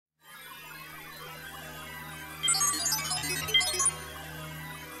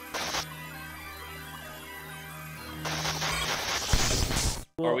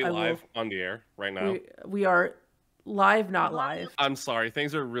Are we live on the air right now? We are live, not live. I'm sorry,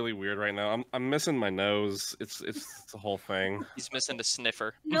 things are really weird right now. I'm missing my nose. It's the whole thing. He's missing the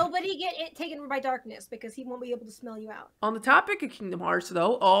sniffer. Nobody get it taken by darkness because he won't be able to smell you out. On the topic of Kingdom Hearts,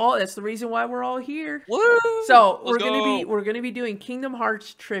 though, that's the reason why we're all here. Woo! So we're gonna be doing Kingdom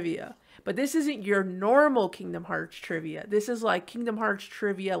Hearts trivia, but this isn't your normal Kingdom Hearts trivia. This is like Kingdom Hearts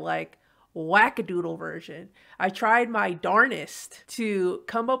trivia, like Wackadoodle version. I tried my darnest to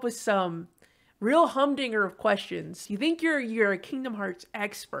come up with some real humdinger of questions. You think you're a Kingdom Hearts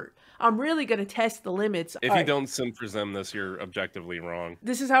expert. I'm really going to test the limits. If you don't sim present this, you're objectively wrong.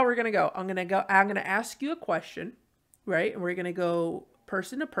 This is how we're going to go. I'm going to ask you a question, right? And we're going to go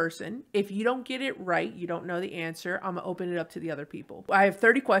person to person. If you don't get it right, you don't know the answer, I'm going to open it up to the other people. I have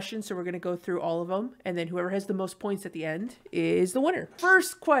 30 questions, so we're going to go through all of them. And then whoever has the most points at the end is the winner.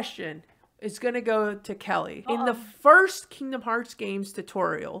 First question is going to go to Kelly. In the first Kingdom Hearts games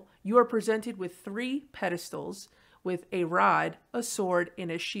tutorial, you are presented with 3 pedestals with a rod, a sword, and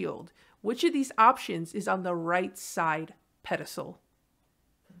a shield. Which of these options is on the right side pedestal?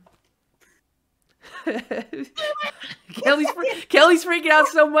 Kelly's freaking out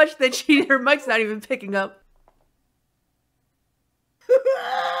so much that her mic's not even picking up.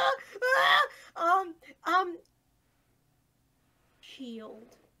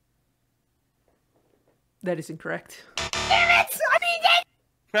 Shield. That is incorrect. Damn it! I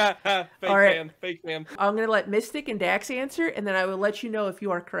mean, All right. Fake fan. I'm going to let Mystic and Dax answer, and then I will let you know if you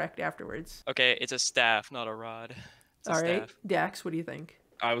are correct afterwards. Okay, it's a staff, not a rod. All right. Dax, what do you think?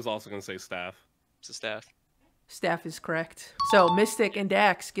 I was also going to say staff. It's a staff. Staff is correct. So Mystic and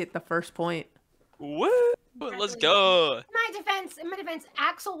Dax get the first point. Woo! Let's go. In my defense,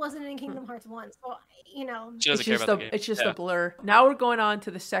 Axel wasn't in Kingdom Hearts 1, so, you know. She doesn't care about the game. It's just a blur. Now we're going on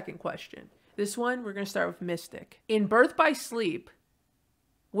to the second question. This one, we're going to start with Mystic. In Birth by Sleep,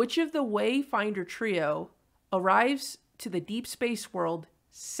 which of the Wayfinder trio arrives to the deep space world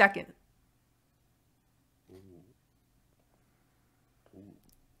second?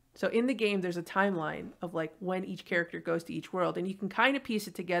 So in the game, there's a timeline of like when each character goes to each world, and you can kind of piece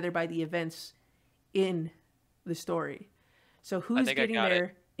it together by the events in the story. So who's getting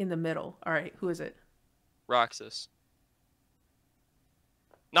there in the middle? All right, who is it? Roxas.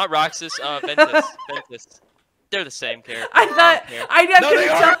 Not Roxas, Ventus. Ventus. They're the same character.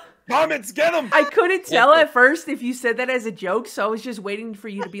 Comments, get them! I couldn't tell at first if you said that as a joke, so I was just waiting for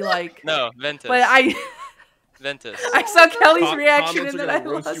you to be like... No, Ventus. But Ventus. I saw Kelly's reaction and then I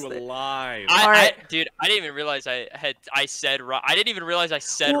lost it. Dude, I didn't even realize I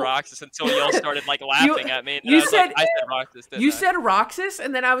said Roxas until y'all started like laughing at me. And I said Roxas. You said Roxas,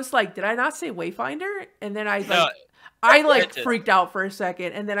 and then I was like, did I not say Wayfinder? And then I freaked out for a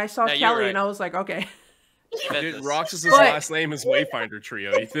second, and then I saw Kelly, and I was like, okay. Dude, Roxas's last name is Wayfinder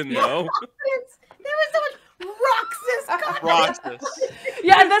Trio. You didn't know? There was so much Roxas.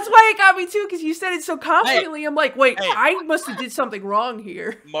 Yeah, that's why it got me too, because you said it so confidently. I'm like, wait, I must have did something wrong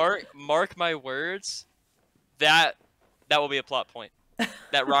here. Mark my words. That will be a plot point.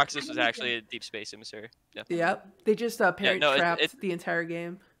 That Roxas was actually a deep space emissary. Yeah. Yep. They just parent trapped the entire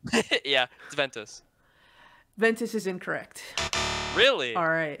game. Yeah, it's Ventus. Ventus is incorrect. Really? All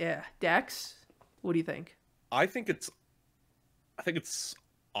right. Yeah. Dax, what do you think? I think it's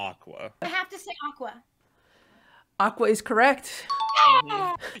Aqua. I have to say Aqua. Aqua is correct.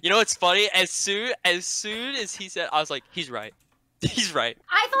 You know what's funny? As soon as he said, I was like, he's right. He's right.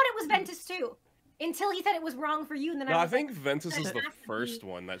 I thought it was Ventus too, until he said it was wrong for you. And then I think Ventus is the first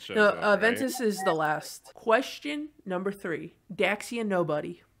one that shows up. Right? Ventus is the last. Question number 3. Daxian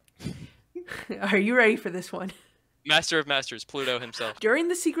Nobody. Are you ready for this one? Master of Masters, Pluto himself. During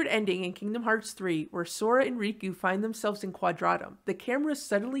the secret ending in Kingdom Hearts 3, where Sora and Riku find themselves in Quadratum, the camera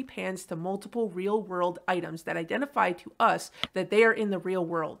suddenly pans to multiple real-world items that identify to us that they are in the real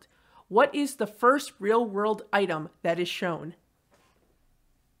world. What is the first real-world item that is shown?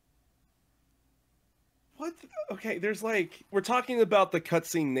 What? Okay, there's like... We're talking about the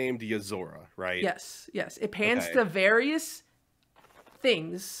cutscene named Yazora, right? Yes, yes. It pans to various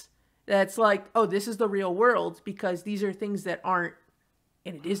things... That's like, oh, this is the real world because these are things that aren't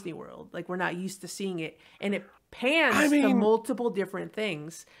in a Disney world. Like, we're not used to seeing it. And it pans to multiple different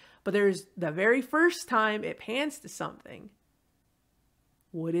things. But there's the very first time it pans to something.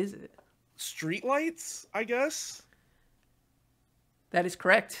 What is it? Streetlights, I guess? That is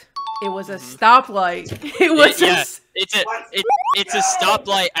correct. It was a stoplight. It was it's a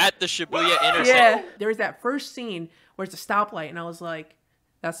stoplight at the Shibuya intersection. Yeah, there's that first scene where it's a stoplight, and I was like,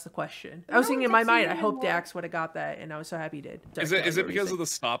 that's the question. I was thinking in my mind, I hope Dax would have got that, and I was so happy he did. Is it because of the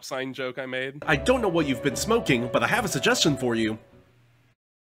stop sign joke I made? I don't know what you've been smoking, but I have a suggestion for you.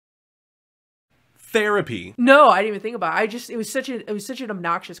 Therapy. No, I didn't even think about it. It was such an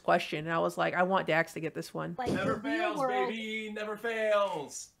obnoxious question, and I was like, I want Dax to get this one. Like, Never the real fails, world... baby. Never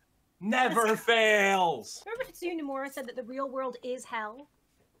fails. Never fails. Remember Tetsuya Nomura said that the real world is hell?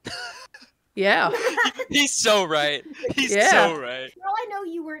 Yeah. He's so right. He's Yeah. so right. For all I know,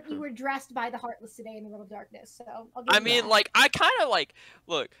 you were dressed by the Heartless today in the Little Darkness, so I'll give I you mean, that. like, I kind of like,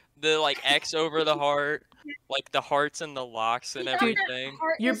 look, the like X over the heart, like the hearts and the locks and You got that everything.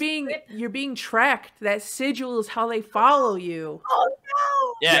 You're Heartless grip. being tracked. That sigil is how they follow you. Oh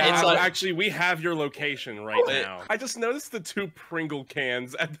no! Yeah, it's like, actually, we have your location right now. I just noticed the 2 Pringle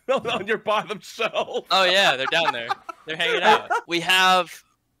cans on your bottom shelf. oh yeah, they're down there. They're hanging out. We have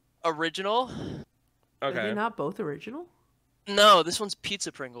original. Are they Okay. not both original? No, this one's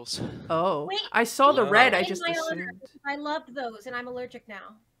pizza Pringles. Oh, Wait, I saw the red. I In just my honor, assumed. I loved those, and I'm allergic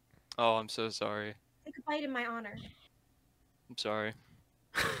now. Oh, I'm so sorry. Take a bite in my honor. I'm sorry.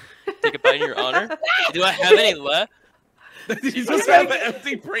 Take a bite in your honor. Do I have any left? You just have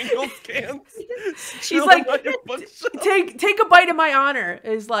empty Pringles cans. He's like, on your bookshelf. take a bite of my honor.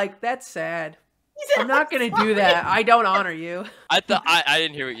 Is like, that's sad. I'm not gonna do that. I don't honor you. I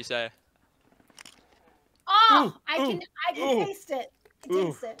didn't hear what you say. Oh, Ooh, I can ooh, taste it. I can ooh.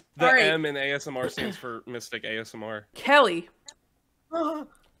 taste it. The All right. M in ASMR stands for Mystic ASMR. Kelly, Oh,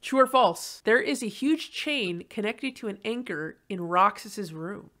 true or false? There is a huge chain connected to an anchor in Roxas's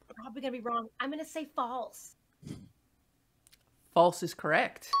room. I'm probably gonna be wrong. I'm gonna say false. False is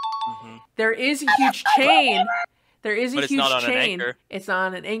correct. Mhm. There is a huge chain. There is a But it's huge not on an chain. anchor. It's not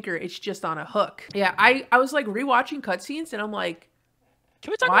on an anchor. It's just on a hook. Yeah, I was like rewatching cutscenes and I'm like, Can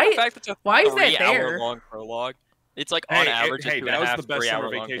we talk Why- about the fact that it's a why is that 3-hour there? long prologue? It's like on Hey, average, hey, a that was 2.5 the best summer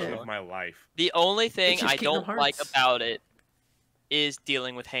 3-hour long vacation prologue. of my life. The only thing just I Kingdom don't like Hearts. about it is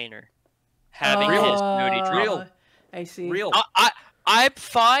dealing with Hainer. Having his oh, moody drop. Real. I see. Real. I'm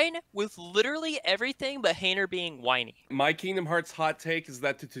fine with literally everything but Hainer being whiny. My Kingdom Hearts hot take is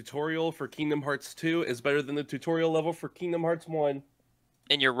that the tutorial for Kingdom Hearts 2 is better than the tutorial level for Kingdom Hearts 1.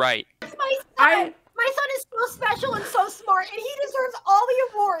 And you're right. That's my son. My son is so special and so smart, and he deserves all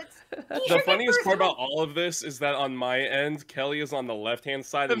the awards. He The should get funniest first part place. about all of this is that on my end, Kelly is on the left-hand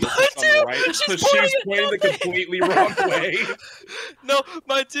side and Mine Mrs. on the too! right, so She's she's pointing pointing the at nothing. completely wrong way. No,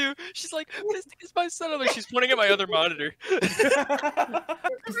 mine too. She's like, Mystic is my son. I'm like, she's pointing at my other monitor. They're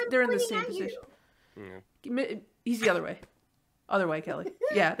in the pointing same at you. position. He's the other way. Other way, Kelly.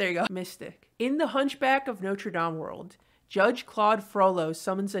 Yeah, there you go. Mystic. In the Hunchback of Notre Dame world, Judge Claude Frollo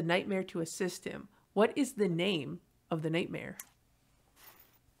summons a nightmare to assist him. What is the name of the nightmare?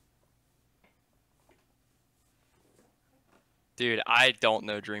 Dude, I don't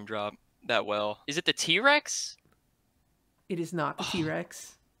know Dream Drop that well. Is it the T-Rex? It is not the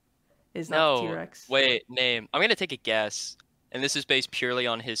T-Rex. It is not the No. T-Rex. Wait, name. I'm gonna take a guess, and this is based purely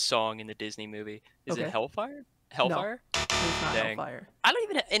on his song in the Disney movie. Is Okay. it Hellfire? Hellfire? It is not Dang. Hellfire. I don't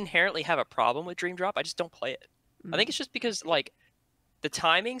even inherently have a problem with Dream Drop. I just don't play it. I think it's just because like the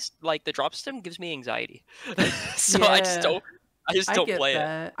timings, like the drop system, gives me anxiety. So I just Yeah. don't. I just I don't get play it.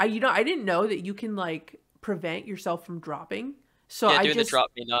 that. I didn't know that you can like prevent yourself from dropping. So Yeah, I doing just the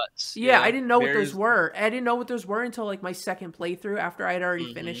drop me nuts. Yeah, I didn't know what there's- those were. I didn't know what those were until like my second playthrough after I had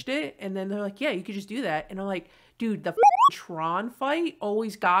already Mhm. finished it. And then they're like, yeah, you could just do that. And I'm like, dude, the Tron fight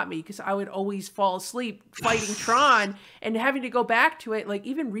always got me because I would always fall asleep fighting Tron and having to go back to it, like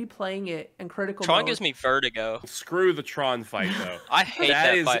even replaying it in critical Tron mode. gives me vertigo. Screw the Tron fight, though. I hate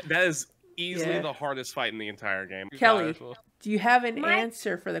that fight. That is easily Yeah. the hardest fight in the entire game. Kelly, do you have an My-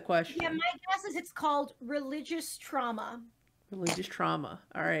 answer for the question? Yeah, my guess is it's called religious trauma. Religious trauma.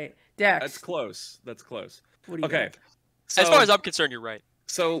 All right. Dax. That's close. That's close. What do you Okay. think? So, As far as I'm concerned, you're right.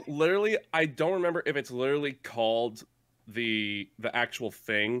 so literally, I don't remember if it's literally called the actual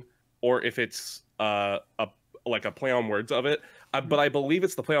thing or if it's like a play on words of it. But I believe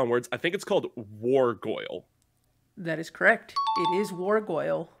it's the play on words. I think it's called Wargoyle. That is correct. It is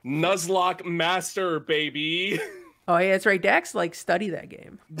Wargoyle. Nuzlocke Master, baby. Oh, yeah, that's right. Dax, like, study that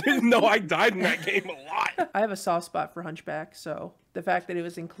game. No, I died in that game a lot. I have a soft spot for Hunchback, so the fact that it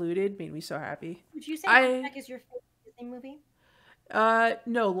was included made me so happy. Would you say I- Hunchback is your favorite Disney movie?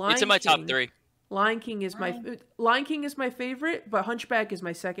 No, Lion It's in my top King. 3. Lion King is Lion King is my favorite, but Hunchback is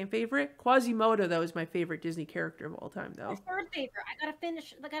my second favorite. Quasimodo, though, is my favorite Disney character of all time, though. My third favorite. I gotta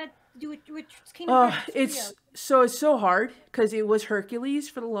finish. I gotta do it with Kingdom Oh, Hearts it's Studios. so hard because it was Hercules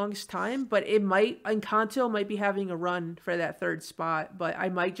for the longest time, but Encanto might be having a run for that third spot, but I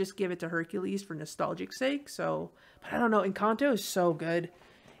might just give it to Hercules for nostalgic sake. So, but I don't know. Encanto is so good.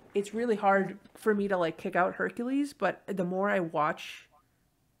 It's really hard for me to like kick out Hercules, but the more I watch,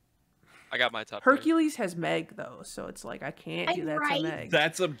 I got my top. Hercules has Meg though, so it's like I can't do that to Meg.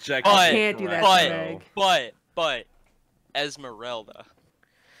 That's objective. I can't do that to Meg. But Esmeralda.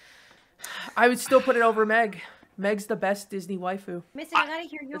 I would still put it over Meg. Meg's the best Disney waifu. Missy, I gotta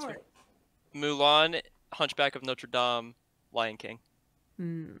hear yours. Mulan, Hunchback of Notre Dame, Lion King.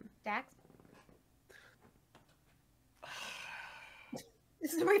 Dax?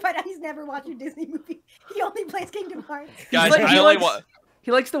 This is where we find out he's never watched a Disney movie. He only plays Kingdom Hearts. Guys,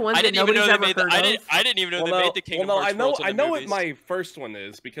 he likes the ones that nobody's ever heard of. I didn't even know they made the Kingdom Hearts worlds in the I know movies. what my first one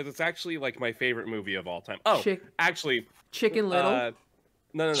is because it's actually like my favorite movie of all time. Oh, actually, Chicken Little.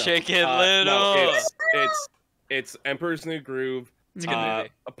 No. Chicken Little. No, it's Emperor's New Groove. It's a good movie.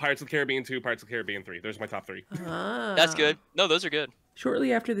 Pirates of the Caribbean 2, Pirates of the Caribbean 3. There's my top 3. That's good. No, those are good.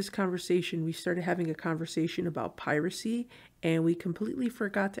 Shortly after this conversation, we started having a conversation about piracy, and we completely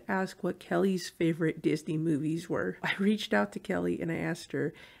forgot to ask what Kelly's favorite Disney movies were. I reached out to Kelly and I asked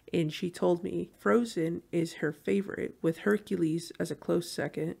her, and she told me Frozen is her favorite, with Hercules as a close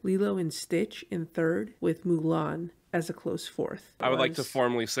second, Lilo and Stitch in third, with Mulan as a close fourth. I would like to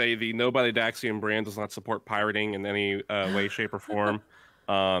formally say the Nobody Daxian brand does not support pirating in any way, shape, or form.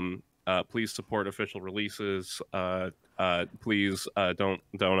 Please support official releases. Please don't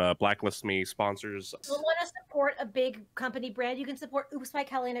blacklist me. Sponsors. If you want to support a big company brand, you can support Oops by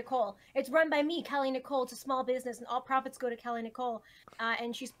Kelly Nicole. It's run by me, Kelly Nicole. It's a small business, and all profits go to Kelly Nicole.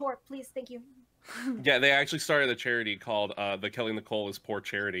 And she's poor. Please, thank you. Yeah, they actually started a charity called the Kelly Nicole is Poor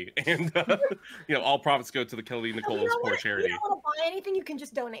Charity, and all profits go to the Kelly Nicole is Poor Charity. If you don't want to buy anything, you can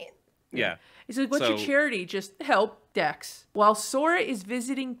just donate. Yeah. It's like, what's your charity? Just help Dex. While Sora is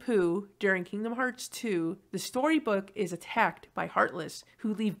visiting Pooh during Kingdom Hearts 2, the storybook is attacked by Heartless,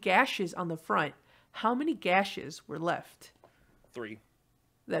 who leave gashes on the front. How many gashes were left? 3.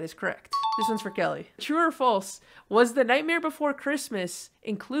 That is correct. This one's for Kelly. True or false? Was The Nightmare Before Christmas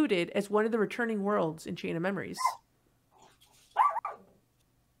included as one of the returning worlds in Chain of Memories?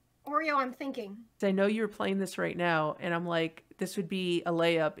 Oreo, I'm thinking. I know you're playing this right now, and I'm like, this would be a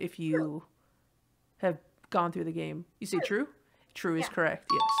layup if you have gone through the game. You say true? True is correct,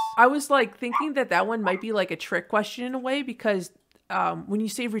 yes. I was like thinking that one might be like a trick question in a way, because when you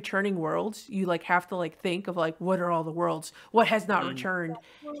say returning worlds, you like have to like think of like, what are all the worlds? What has not returned?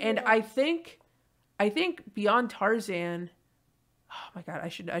 And I think beyond Tarzan, oh my god, I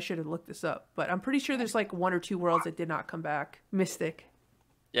should have looked this up, but I'm pretty sure there's like 1 or 2 worlds that did not come back. Mystic.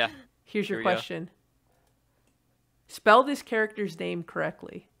 Yeah. Here's your question. Spell this character's name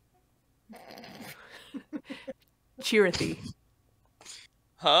correctly. Chirithy.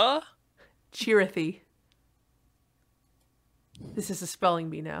 Huh? Chirithy. This is a spelling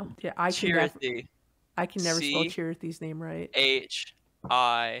bee now. Yeah, I can never spell Chirithy's name right.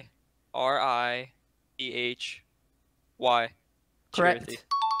 H-I-R-I-E-H-Y. Correct. Chirithy.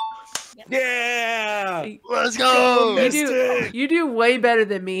 Yeah! Let's go! You do way better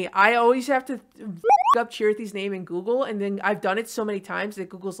than me. I always have to look up Chirithy's name in Google, and then I've done it so many times that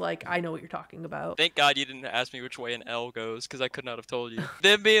Google's like, I know what you're talking about. Thank God you didn't ask me which way an L goes, because I could not have told you.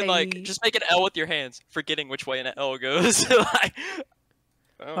 Them being like, just make an L with your hands, forgetting which way an L goes.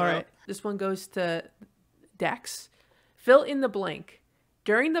 Alright, this one goes to Dex. Fill in the blank.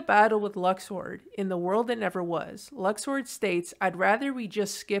 During the battle with Luxord in the world that never was, Luxord states, I'd rather we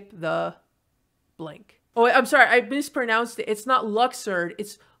just skip the blank. Oh, I'm sorry, I mispronounced it. It's not Luxord,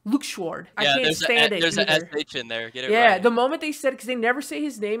 it's Luxord. I can't stand it. There's an SH in there. Get it right. Yeah, the moment they said, because they never say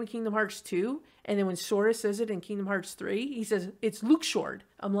his name in Kingdom Hearts 2, and then when Sora says it in Kingdom Hearts 3, he says, it's Luxord.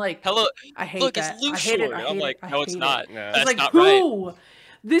 I'm like, hello, I hate that. It's Luxord. I'm like, no, it's not. That's like, not who? Right.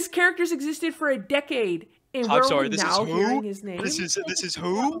 This character's existed for a decade. And I'm sorry, this is who? His name? This is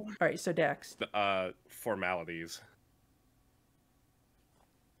who? All right, so Dex. Formalities.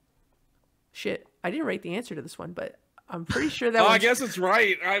 Shit, I didn't write the answer to this one, but I'm pretty sure that. I guess it's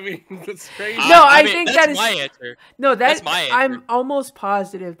right. I mean, that's crazy. No, I think that is my answer. No, that's my answer. I'm almost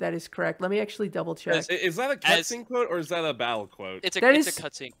positive that is correct. Let me actually double check. Is that a cutscene quote or is that a battle quote? It's a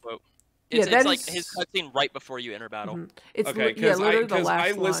cutscene quote. It's like his cutscene right before you enter battle. Mm-hmm. It's okay, because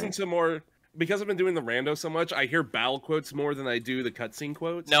I listen to more. Because I've been doing the rando so much, I hear battle quotes more than I do the cutscene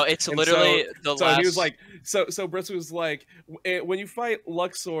quotes. No, it's literally the last. So he was like, so Briss was like, when you fight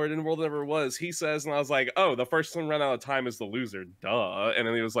Luxord in World Never Was, he says, and I was like, oh, the first one run out of time is the loser, duh. And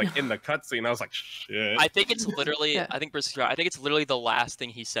then he was like, in the cutscene, I was like, shit. I think it's literally, I think Briss is right. I think it's literally the last thing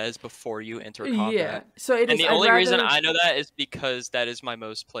he says before you enter combat. Yeah. So it is. And the only reason I know that is because that is my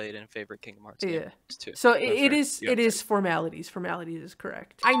most played and favorite Kingdom Hearts game. Too. So it is formalities. Formalities is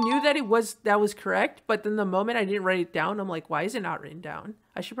correct. I knew that that was correct, but then the moment I didn't write it down, I'm like, why is it not written down?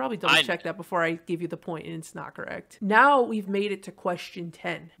 I should probably double check that before I give you the point and it's not correct. Now we've made it to question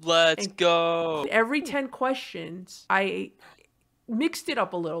 10. Let's go. Every 10 questions, I mixed it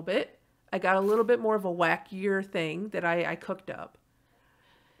up a little bit. I got a little bit more of a wackier thing that I cooked up.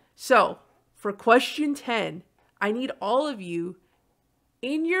 So, for question 10, I need all of you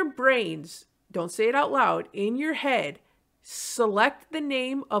in your brains, don't say it out loud, in your head, select the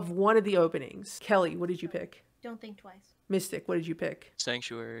name of one of the openings. Kelly, what did you pick? Don't think twice. Mystic, what did you pick?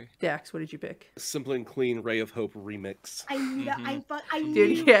 Sanctuary. Dax, what did you pick? Simple and Clean Ray of Hope remix. I knew that. I knew.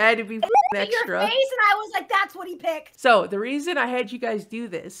 Dude, he had to be extra. Your face, and I was like, "That's what he picked." So the reason I had you guys do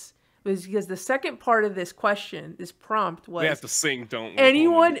this was because the second part of this question, this prompt was... We have to sing, don't we?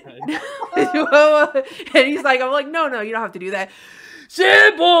 Anyone... and he's like, I'm like, no, you don't have to do that.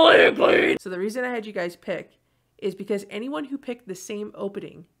 Simple and clean. So the reason I had you guys pick is because anyone who picked the same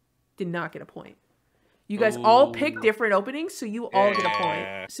opening did not get a point. You guys all picked different openings, so you all get a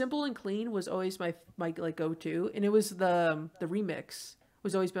point. Simple and Clean was always my like go-to, and it was the remix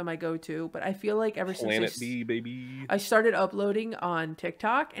was always been my go-to. But I feel like ever Planet since B, baby. I started uploading on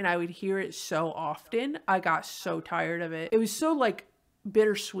TikTok, and I would hear it so often, I got so tired of it. It was so like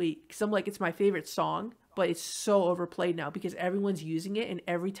bittersweet because I'm like, it's my favorite song, but it's so overplayed now because everyone's using it, and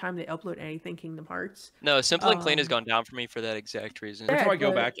every time they upload anything Kingdom Hearts. No, Simple and Clean has gone down for me for that exact reason. Every time I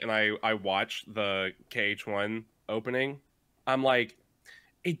go back and I watch the KH1 opening, I'm like,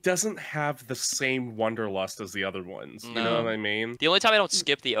 it doesn't have the same wanderlust as the other ones. You know what I mean? The only time I don't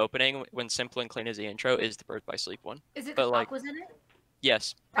skip the opening when Simple and Clean is the intro is the Birth by Sleep one. Is it but the like, was in it?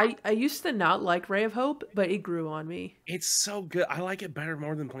 Yes. I used to not like Ray of Hope, but it grew on me. It's so good. I like it better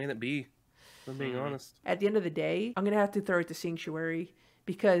more than Planet B, if I'm being honest. At the end of the day, I'm going to have to throw it to Sanctuary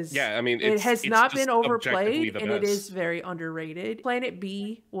because I mean, it has not been overplayed and it best. is very underrated. Planet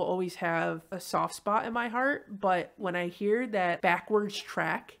B will always have a soft spot in my heart, but when I hear that backwards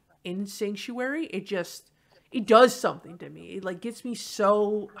track in Sanctuary, it does something to me. It like gets me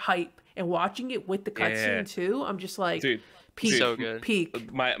so hype, and watching it with the cutscene too, I'm just like, dude, peak, so good.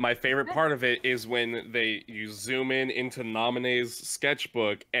 Peak. My favorite part of it is when you zoom in into Naminé's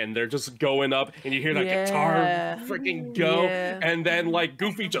sketchbook and they're just going up and you hear that guitar freaking go, and then like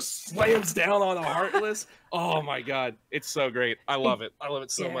Goofy just slams down on a Heartless. Oh my god, it's so great. I love it. I love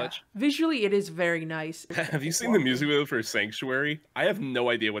it so much. Visually, it is very nice. Have you seen the music video for Sanctuary? I have no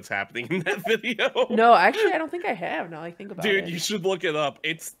idea what's happening in that video. No, actually, I don't think I have. Now I think about it. Dude, you should look it up.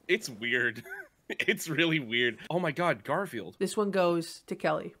 It's weird. It's really weird. Oh my god, Garfield. This one goes to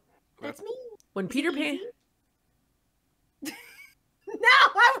Kelly. That's me. When Peter Pan... No,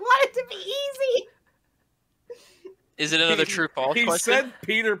 I want it to be easy. Is it another true false He question? said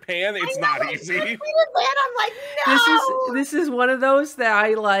Peter Pan. It's not easy. Peter Pan, I'm like, no. This is one of those that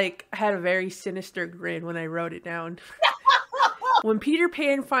I like had a very sinister grin when I wrote it down. When Peter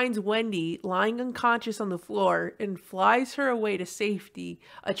Pan finds Wendy lying unconscious on the floor and flies her away to safety,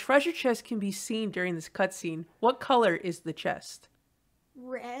 a treasure chest can be seen during this cutscene. What color is the chest?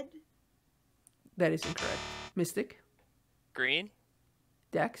 Red. That is incorrect. Mystic? Green?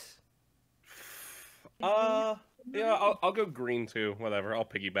 Dex? Yeah, I'll go green too. Whatever. I'll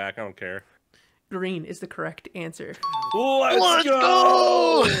piggyback. I don't care. Green is the correct answer. Let's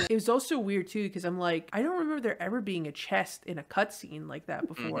go! It was also weird too because I'm like, I don't remember there ever being a chest in a cutscene like that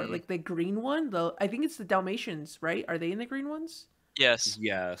before. Like the green one, I think it's the Dalmatians, right? Are they in the green ones? Yes.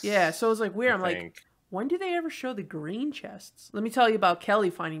 Yes. Yeah, so it was like weird. I'm like, when do they ever show the green chests? Let me tell you about Kelly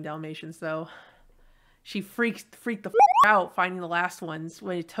finding Dalmatians though. She freaked the out finding the last ones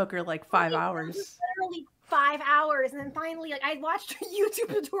when it took her like 5 hours. Literally 5 hours, and then finally, like, I watched a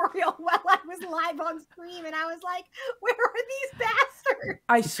YouTube tutorial while I was live on stream, and I was like, "Where are these bastards?"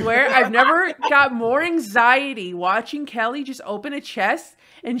 I swear, I've never got more anxiety watching Kelly just open a chest,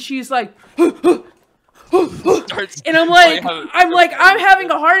 and she's like, and I'm like, I'm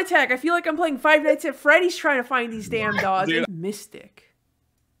having a heart attack. I feel like I'm playing Five Nights at Freddy's trying to find these damn dogs. Mystic,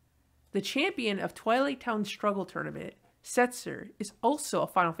 the champion of Twilight Town Struggle Tournament, Setzer, is also a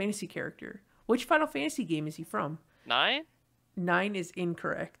Final Fantasy character. Which Final Fantasy game is he from? 9? 9 is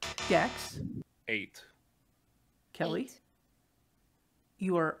incorrect. Dex? 8. Kelly? 8.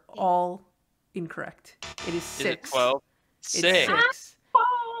 You are all incorrect. It is 6. Is it 12? 6. It's 6.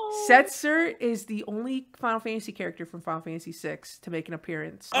 Setzer is the only Final Fantasy character from Final Fantasy VI to make an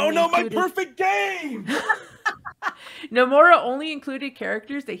appearance. Oh no, my perfect game! Nomura only included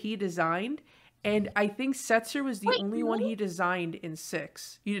characters that he designed, and I think Setzer was the only one he designed in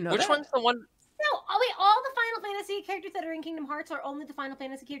 6. You didn't know Which that? one's the one? No, all the Final Fantasy characters that are in Kingdom Hearts are only the Final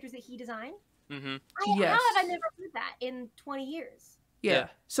Fantasy characters that he designed? Mm-hmm. Yes. How have I never heard that in 20 years? Yeah.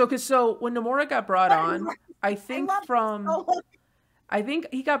 So when Nomura got brought on, I think I think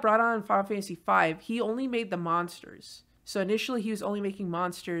he got brought on in Final Fantasy V. He only made the monsters. So initially he was only making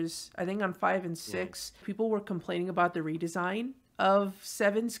monsters. I think on 5 and 6, people were complaining about the redesign of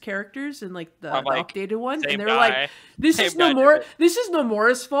 7's characters and like the updated one, and they were like, "This is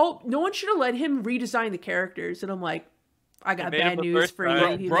Nomura's fault. No one should have let him redesign the characters." And I'm like, I got bad news for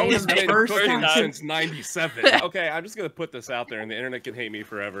you. He made him the first time since '97. Okay, I'm just gonna put this out there, and the internet can hate me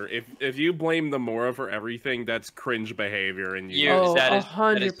forever. If you blame Nomura for everything, that's cringe behavior, and you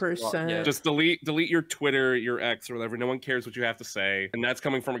 100%. Just delete your Twitter, your X, or whatever. No one cares what you have to say, and that's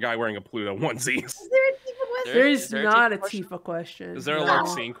coming from a guy wearing a Pluto onesie. Is there a Tifa question? There's not a Tifa question. Is there a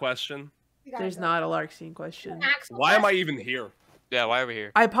Larxene question? There's not a Larxene question. Why am I even here? Yeah, why are we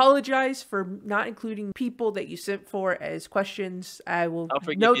here? I apologize for not including people that you sent for as questions. I will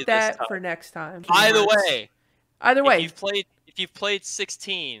note that for next time. Either way, if you've played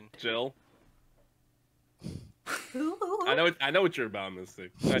 16, Jill. I know what you're about in this thing.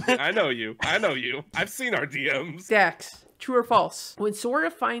 I know you. I've seen our DMs. Dax, true or false? When Sora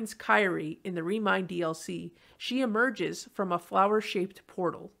finds Kairi in the Remind DLC, she emerges from a flower-shaped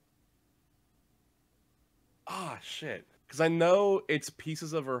portal. Ah, shit. Because I know it's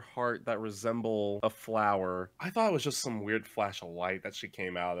pieces of her heart that resemble a flower. I thought it was just some weird flash of light that she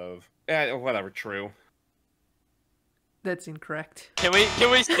came out of. Yeah, whatever, true. That's incorrect. Can we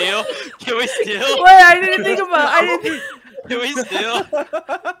steal? Can we steal? Wait, I didn't think about Can we steal?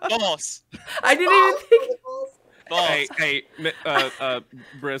 False. I didn't even think. Hey,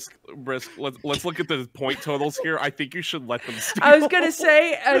 Brisk, let's look at the point totals here. I think you should let them steal. I was gonna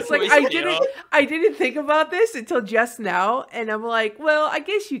say, I didn't think about this until just now, and I'm like, well, I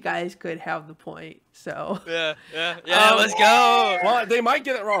guess you guys could have the point. So yeah, let's go. Well, they might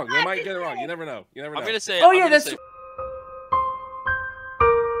get it wrong. You never know. I'm gonna say. Oh yeah, that's.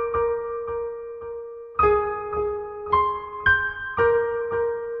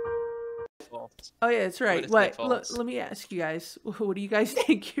 Oh yeah, that's right. What? Let me ask you guys. What do you guys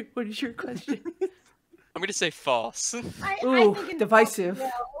think? What is your question? I'm gonna say false. Ooh, divisive.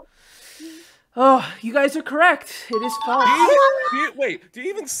 Oh, you guys are correct. It is false. Do you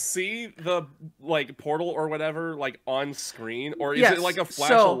even see the portal or whatever on screen, or is it like a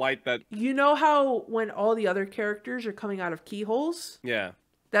flash of light that? You know how when all the other characters are coming out of keyholes? Yeah.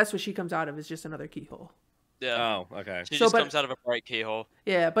 That's what she comes out of. Is just another keyhole. Yeah. Oh, okay. She just comes out of a bright keyhole.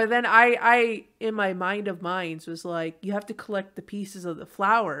 Yeah, but then I in my mind of minds was like, you have to collect the pieces of the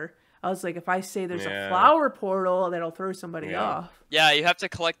flower. I was like, if I say there's a flower portal, that'll throw somebody off. Yeah, you have to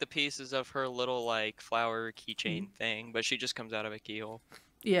collect the pieces of her little flower keychain thing, but she just comes out of a keyhole.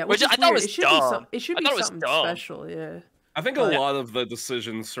 Yeah, which I thought was dumb. It should be something special. Yeah. I think a lot of the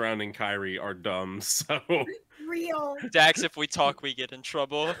decisions surrounding Kairi are dumb. So. Real. Dax, if we talk, we get in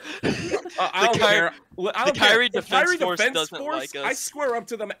trouble. I don't care. The Kairi Defense Force doesn't like us. I square up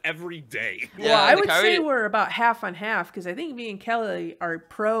to them every day. Yeah, well, I would say we're about half on half because I think me and Kelly are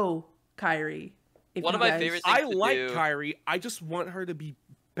pro Kairi. One of my favorite things I like Kairi. I just want her to be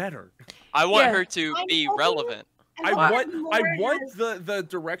better. I want her to be relevant. I want the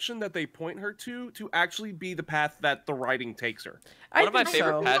direction that they point her to actually be the path that the writing takes her. One of my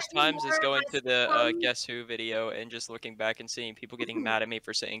favorite pastimes is going to the Guess Who video and just looking back and seeing people getting mad at me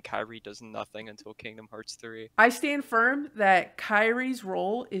for saying Kairi does nothing until Kingdom Hearts 3. I stand firm that Kairi's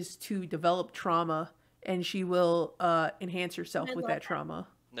role is to develop trauma, and she will enhance herself with that trauma.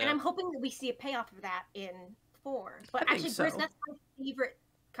 And I'm hoping that we see a payoff of that in 4. But actually, Bruce, that's my favorite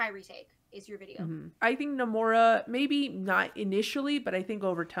Kairi take. Is your video. I think Nomura, maybe not initially, but I think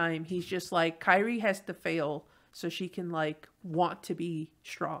over time, he's just like, Kairi has to fail so she can want to be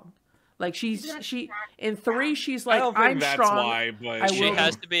strong. In 3, she's like, I'm strong. Why, but she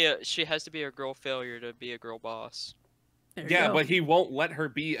has to be a girl failure to be a girl boss. Yeah, but he won't let her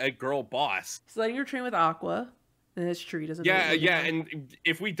be a girl boss. He's letting her train with Aqua. And that's true. He doesn't. Yeah, and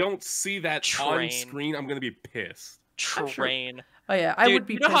if we don't see that on screen, I'm gonna be pissed. Train. Oh yeah, I would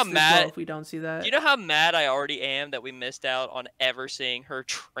be pissed as well if we don't see that. You know how mad I already am that we missed out on ever seeing her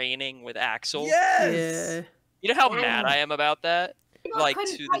training with Axel? Yes! Yeah. You know how mad I am about that? To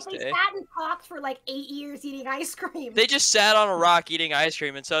this day. They sat and talked for 8 years eating ice cream. They just sat on a rock eating ice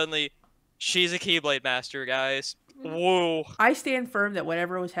cream and suddenly, she's a Keyblade master, guys. Whoa. I stand firm that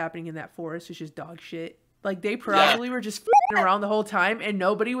whatever was happening in that forest was just dog shit. They probably were just around the whole time and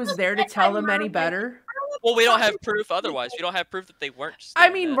nobody was there to tell them any better. Well, we don't have proof otherwise. We don't have proof that they weren't. I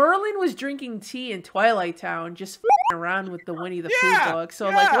mean, Merlin was drinking tea in Twilight Town, just around with the Winnie the Pooh book. So,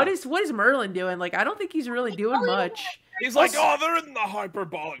 what is Merlin doing? I don't think he's really doing much. He's like, oh, they're in the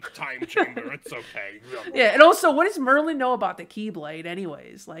hyperbolic time chamber. It's okay. Yeah, and also, what does Merlin know about the Keyblade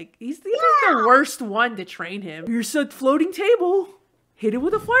anyways? He's the worst one to train him. You're a floating table. hit it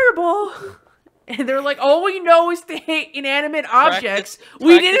with a fireball. And they're like, all we know is to hit inanimate objects.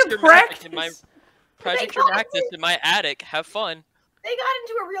 We didn't practice. Practice your practice in my attic. Have fun. They got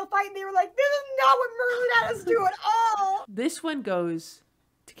into a real fight and they were like, this is not what Merlin had us do at all. This one goes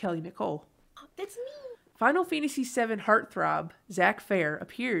to Kelly Nicole. That's me. Final Fantasy VII heartthrob Zack Fair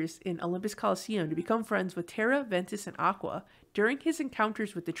appears in Olympus Coliseum to become friends with Terra, Ventus, and Aqua. During his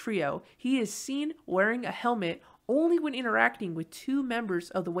encounters with the trio, he is seen wearing a helmet only when interacting with 2 members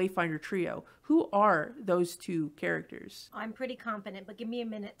of the Wayfinder trio. Who are those 2 characters? I'm pretty confident, but give me a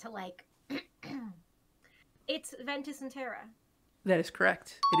minute to like... It's Ventus and Terra. That is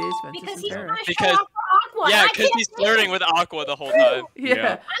correct. It is Ventus because and he's Terra. trying to show off for Aqua. Yeah, because he's flirting with Aqua the whole time.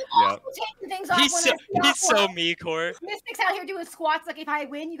 Yeah. I'm also taking things off He's so me-core. Mystic's out here doing squats like, if I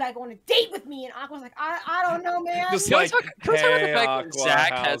win, you gotta go on a date with me. And Aqua's like, I don't know, man. Just Can we like, talk about the fact Aqua, that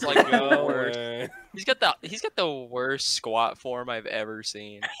Zack has like the going? worst. He's got the worst squat form I've ever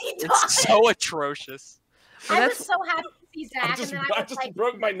seen. He does. It's so atrocious. I was so happy to see Zack, and then I just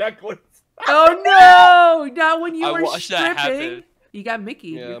broke my necklace. Oh no! Not when you were watched that happen. stripping. You got Mickey.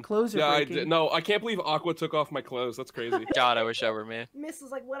 Your clothes are breaking. I did. No, I can't believe Aqua took off my clothes. That's crazy. God, I wish I were me. Miss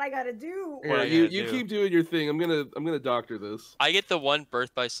is like, what I gotta do? Yeah, you keep doing your thing. I'm gonna doctor this. I get the one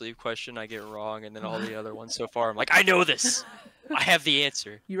birth by sleep question I get wrong, and then all the other ones so far, I'm like, I know this. I have the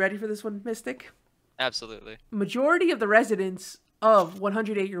answer. You ready for this one, Mystic? Absolutely. Majority of the residents of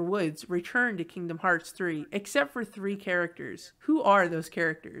 100 Acre Woods return to Kingdom Hearts 3, except for 3 characters. Who are those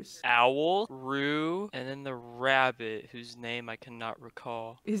characters? Owl, Roo, and then the rabbit, whose name I cannot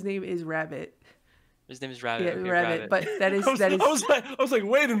recall. His name is Rabbit. His name is Rabbit. Yeah, okay, Rabbit. But that is I was like,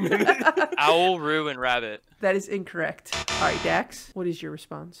 wait a minute. Owl, Roo, and Rabbit. That is incorrect. All right, Dax, what is your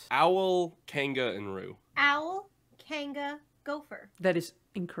response? Owl, Kanga, and Roo. Owl, Kanga, Gopher. That is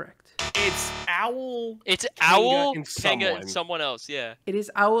incorrect. It's Owl. It's Kanga, Owl, and Kanga, and someone else. Yeah. It is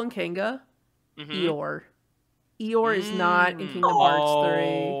Owl and Kanga. Mm-hmm. Eeyore. Eeyore is not in Kingdom Hearts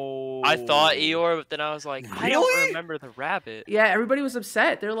 3. I thought Eeyore, but then I was like, I don't Really? remember the rabbit. Yeah, everybody was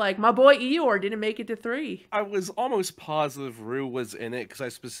upset. They're like, my boy Eeyore didn't make it to 3. I was almost positive Roo was in it because I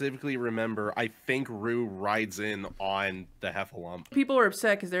specifically remember I think Roo rides in on the Heffalump. People were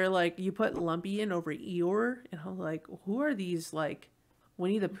upset because they're like, you put Lumpy in over Eeyore? And I'm like, who are these, like,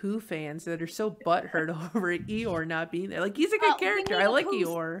 Winnie the Pooh fans that are so butthurt over Eeyore not being there? Like, he's a good character. I like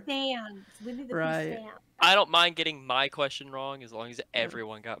Eeyore. Winnie the Right. Pooh I don't mind getting my question wrong as long as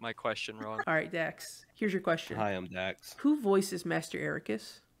everyone got my question wrong. All right, Dax. Here's your question. Hi, I'm Dax. Who voices Master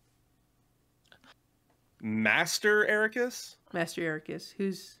Eraqus? Master Eraqus? Master Eraqus.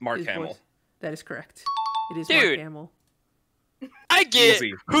 Who's Mark his Hamill. voice? That is correct. It is Dude. Mark Hamill. I get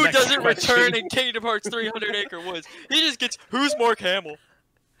Easy. who Next doesn't question. return in Kingdom Hearts 300 Acre Woods. He just gets, who's Mark Hamill?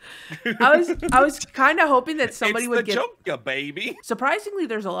 I was kind of hoping that somebody it's would the get. Joker, baby. Surprisingly,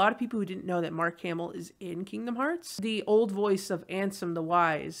 there's a lot of people who didn't know that Mark Hamill is in Kingdom Hearts. The old voice of Ansem the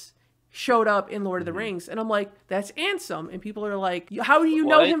Wise showed up in Lord of the Rings, and I'm like, that's Ansem, and people are like, how do you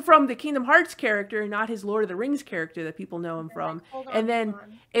know What? him from the Kingdom Hearts character and not his Lord of the Rings character that people know him from? And then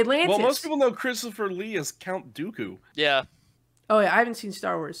Atlantis. Well, most people know Christopher Lee as Count Dooku. Yeah, Oh yeah, I haven't seen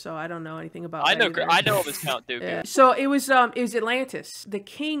Star Wars, so I don't know anything about. I that know. either. I know him as Count Dooku. Yeah. So it was Atlantis. The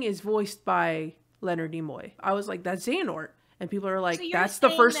king is voiced by Leonard Nimoy. I was like, that's Xehanort. And people are like, So you're that's the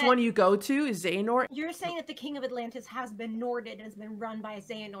saying first that- one you go to is Xehanort. You're saying that the King of Atlantis has been Norded and has been run by a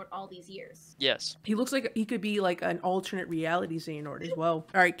Xehanort all these years. Yes. He looks like he could be like an alternate reality Xehanort as well.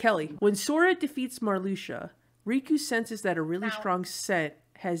 All right, Kelly. When Sora defeats Marluxia, Riku senses that a really strong set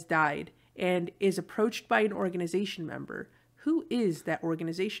has died and is approached by an organization member. Who is that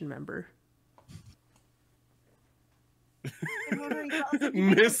organization member?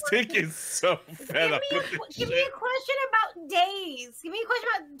 Mystic is so fed up with this Give me shit. a question about days. Give me a question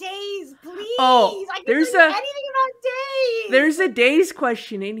about days, please. Oh, I can there's tell you a- anything about days. There's a days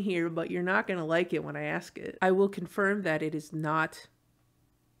question in here, but you're not going to like it when I ask it. I will confirm that it is not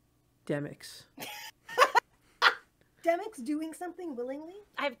Demix. Demix doing something willingly?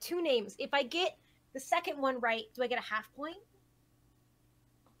 I have two names. If I get the second one right, do I get a half point?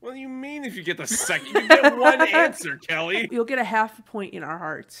 What do you mean if you get the second? You get one answer, Kelly. You'll get a half a point in our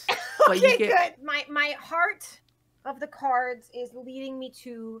hearts. But Okay, you get, good. My heart of the cards is leading me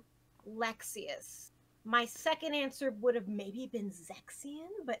to Lexius. My second answer would have maybe been Zexion,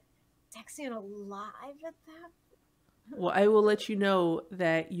 but Zexion alive at that? Well, I will let you know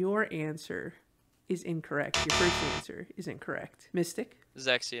that your answer is incorrect. Your first answer is incorrect. Mystic?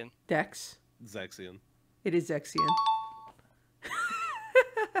 Zexion. Dex? Zexion. It is Zexion.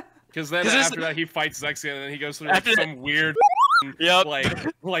 Because then This is- after that he fights Zexion and then he goes through After like, that- some weird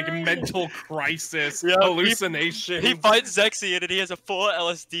like mental crisis, hallucination. He finds Zexion and he has a full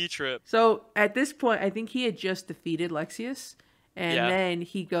LSD trip. So at this point, I think he had just defeated Lexius, and then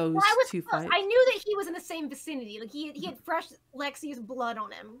he goes to fight. I knew that he was in the same vicinity. Like he had fresh Lexius blood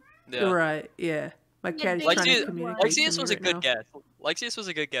on him. Yeah. Right. Yeah. My cat is trying to communicate. Lexius was a good guess. Lexius was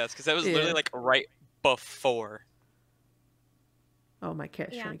a good guess because that was literally like right before. Oh, my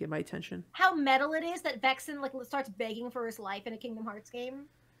cat's trying to get my attention. How metal it is that Vexen like starts begging for his life in a Kingdom Hearts game.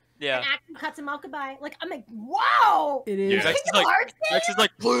 Yeah. And Axel cuts him off goodbye. Like I'm like, wow. It is. Vex is like,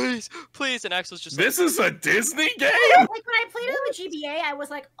 please, please, and Axel's just. This is a Disney game. Like when I played it with GBA, I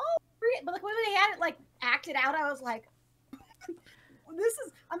was like, oh, but like when they had it like acted out, I was like,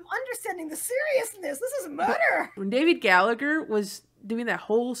 I'm understanding the seriousness. This is murder. When David Gallagher was doing that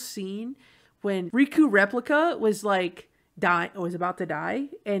whole scene when Riku Replica was like was about to die,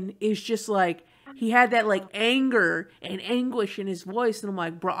 and it's just like he had that like anger and anguish in his voice, and I'm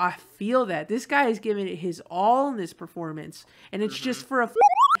like, bro, I feel that this guy is giving it his all in this performance, and it's just for a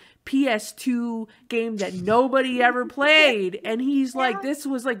PS2 game that nobody ever played, and he's like, this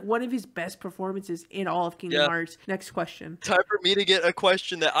was like one of his best performances in all of Kingdom Hearts. Next question. Time for me to get a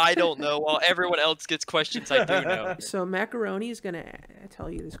question that I don't know while everyone else gets questions I do know. So Macaroni is gonna tell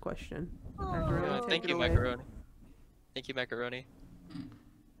you this question. Macaroni, thank you, Macaroni. Thank you, Macaroni.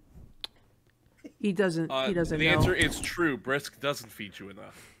 He doesn't know. The answer is true. Brisk doesn't feed you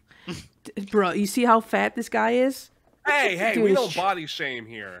enough. Bro, you see how fat this guy is? Hey, we don't body shame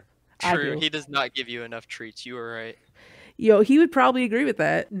here. True, he does not give you enough treats. You were right. Yo, he would probably agree with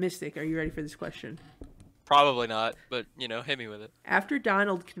that. Mystic, are you ready for this question? Probably not, but, you know, hit me with it. After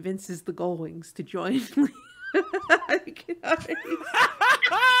Donald convinces the Gullwings to join...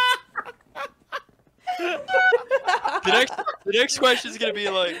 The next question is gonna be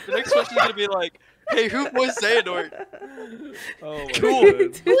like, hey, who was Xehanort? Oh my cool. God.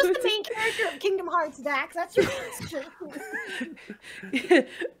 Who's the main character of Kingdom Hearts, Zack? That's your question.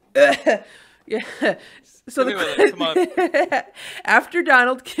 Yeah. So come on. After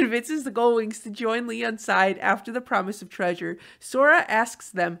Donald convinces the Gullwings to join Leon's side after the promise of treasure, Sora asks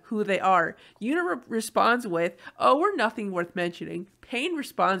them who they are. Una responds with, "Oh, we're nothing worth mentioning." Pain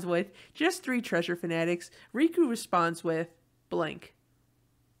responds with, "Just 3 treasure fanatics." Riku responds with, blank.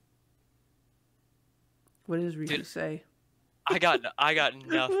 What does Riku say? I got nothing.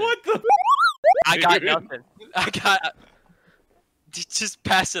 What the? I got nothing. Just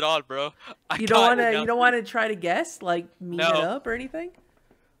pass it on, bro. You don't want to try to guess, like meme it up or anything?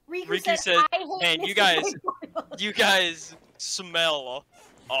 Riku says, "Man, you guys smell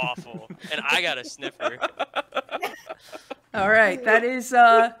awful, and I got a sniffer." All right, that is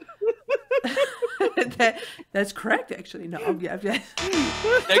that's correct. Actually, no.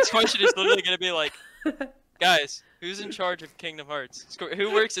 Next question is literally gonna be like, guys, who's in charge of Kingdom Hearts?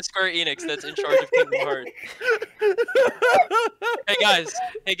 Who works at Square Enix that's in charge of Kingdom Hearts?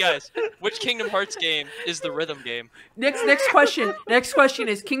 Hey guys, which Kingdom Hearts game is the rhythm game? Next question. Next question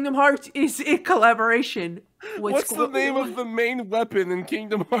is Kingdom Hearts is in collaboration. What's the name of the main weapon in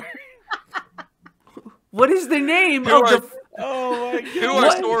Kingdom Hearts? What is the name of the? Oh my God! Who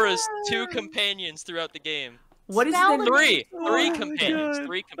are Sora's 2 companions throughout the game? What is the three companions?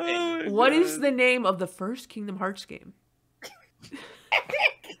 3 companions. What is the name of the first Kingdom Hearts game?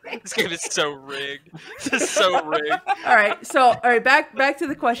 This game is so rigged. This is so rigged. All right, back to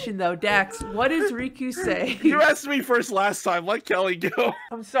the question though, Dax. What does Riku say? You asked me first last time. Let Kelly go.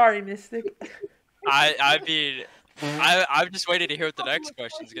 I'm sorry, Mystic. I mean, I'm just waiting to hear what the next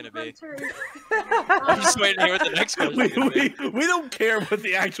question's gonna be. I'm just waiting to hear what the next question's gonna be. We don't care what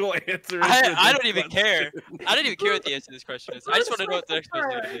the actual answer is. I don't even care. I don't even care what the answer to this question is. I just want to know what the next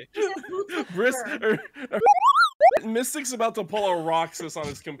question's gonna be. Mystic's about to pull a Roxas on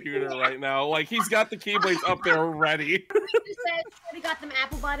his computer right now. Like, he's got the Keyblades up there ready. He said he got them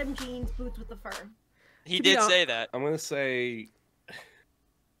apple bottom jeans, boots with the fur. He did say that. I'm gonna say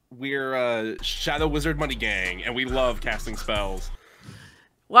we're Shadow Wizard Money Gang, and we love casting spells.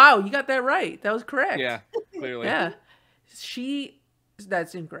 Wow, you got that right. That was correct. Yeah, clearly. Yeah,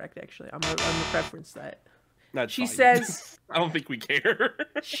 that's incorrect. Actually, I'm gonna preference that. That's she fine. Says. I don't think we care.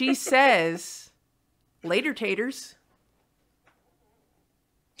 She says. Later, taters.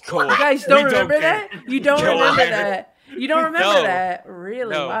 Cool. You guys don't remember that? You don't remember that? You don't remember that?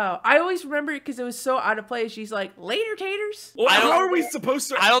 Really? No. Wow. I always remember it because it was so out of place. She's like, later, taters? Well, how are we supposed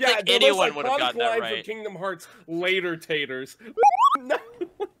to? I don't think anyone would have gotten that right. For Kingdom Hearts, later, taters. No.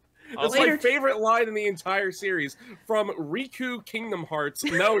 That's Later my favorite line in the entire series. From Riku Kingdom Hearts.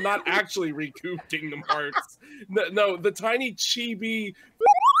 No, not actually Riku Kingdom Hearts. No, the tiny chibi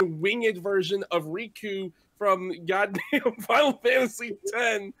winged version of Riku from goddamn Final Fantasy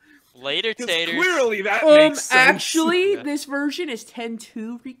X. Later, taters. Clearly that makes sense. Actually, this version is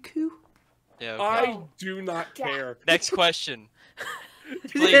 10-2, Riku. Yeah, okay. I do not care. Next question.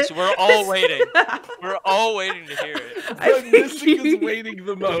 Please, we're all waiting. We're all waiting to hear it. But Mystic is waiting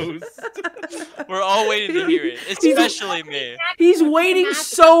the most. We're all waiting to hear it, especially me. He's waiting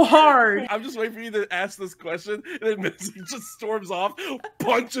so hard. I'm just waiting for you to ask this question, and then Mystic just storms off,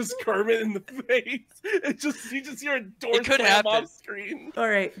 punches Kermit in the face. You just hear a door slam off screen. All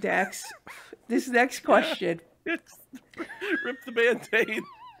right, Dax. This next question. Rip the Band-Aid.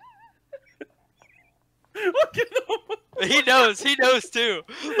 Look at him. He knows too.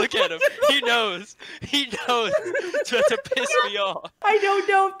 Look at him. He knows to piss me off. I don't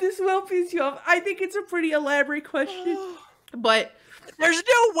know if this will piss you off. I think it's a pretty elaborate question, but there's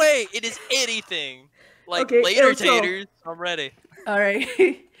no way it is anything like okay, later taters. I'm ready. All right.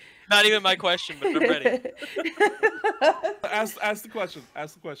 Not even my question, but I'm ready. Ask the question.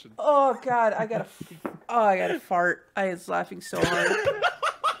 Ask the question. Oh God, I gotta fart. I was laughing so hard.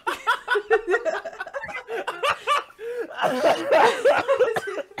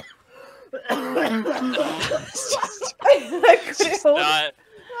 Not...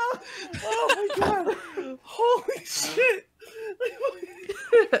 Oh my God! Holy shit!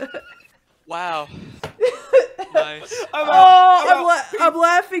 Wow. Nice. I'm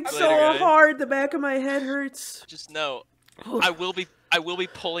laughing so hard. The back of my head hurts. Just know, I will be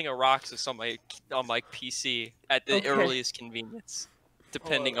pulling a Roxas on my PC at the earliest convenience,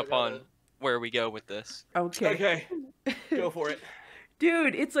 depending upon where we go with this. Okay. Go for it.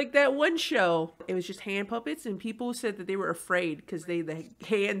 Dude, it's like that one show. It was just hand puppets, and people said that they were afraid because the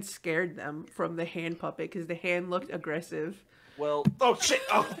hand scared them from the hand puppet because the hand looked aggressive. Well, oh shit!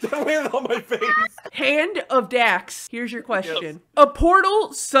 Oh, that landed on my face. Hand of Dax. Here's your question. A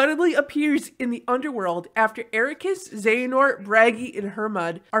portal suddenly appears in the Underworld after Eraqus, Xehanort, Bragi, and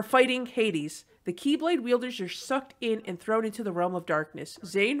Hermod are fighting Hades. The Keyblade wielders are sucked in and thrown into the realm of darkness.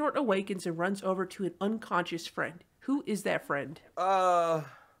 Xehanort awakens and runs over to an unconscious friend. Who is that friend? I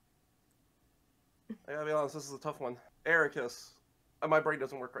gotta be honest, this is a tough one. Eraqus. My brain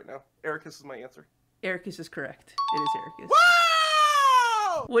doesn't work right now. Eraqus is my answer. Eraqus is correct. It is Eraqus.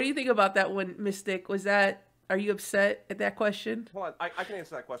 Wow! What do you think about that one, Mystic? Are you upset at that question? Hold on, I can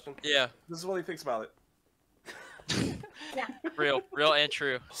answer that question. Yeah. This is what he thinks about it. Yeah. Real and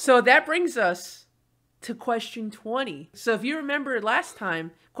true. So that brings us to question 20. So if you remember last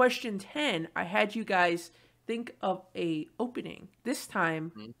time, question 10, I had you guys think of a opening. This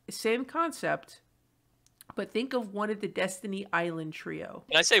time, same concept, but think of one of the Destiny Island trio.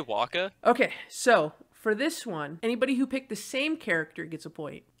 Can I say Waka? Okay, so for this one, anybody who picked the same character gets a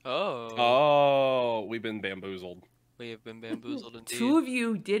point. Oh, we've been bamboozled. We have been bamboozled indeed. 2 of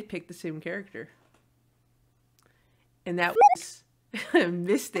you did pick the same character. And that was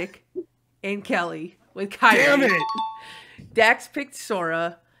Mystic and Kelly with Kairi. Damn it! Dax picked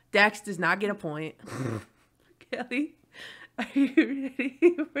Sora. Dax does not get a point. Kelly, are you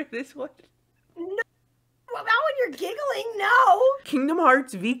ready for this one? No. Well, now when you're giggling, no. Kingdom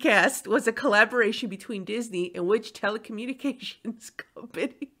Hearts VCast was a collaboration between Disney and which telecommunications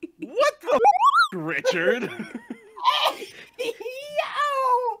company? What the Richard? Hey, yo!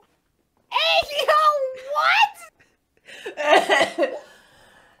 Hey, yo, what?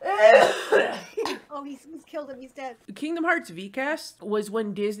 Oh, he's killed him. He's dead. Kingdom Hearts VCast was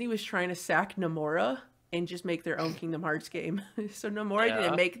when Disney was trying to sack Nomura and just make their own Kingdom Hearts game. So Nomura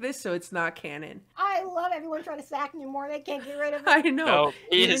didn't make this, so it's not canon. I love everyone trying to sack me more. They can't get rid of it. I know. No,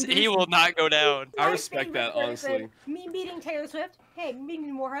 he will not go down. I respect that, honestly. Me meeting Taylor Swift. Hey,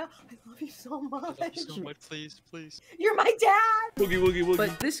 meeting Nomura. I love you so much. I love you so much. Please, please. You're my dad. Woogie, woogie, woogie.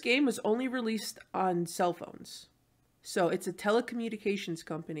 But this game was only released on cell phones. So it's a telecommunications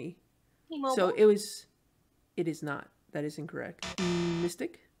company. T-Mobile? So it is not. That is incorrect.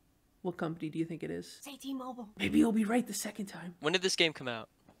 Mystic? What company do you think it is? Say T-Mobile. Maybe you'll be right the second time. When did this game come out?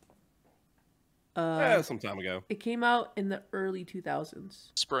 Some time ago. It came out in the early 2000s.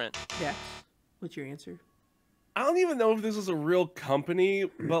 Sprint. Dax, what's your answer? I don't even know if this is a real company,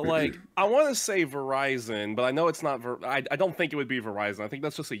 but like, I want to say Verizon, but I know it's not. I don't think it would be Verizon. I think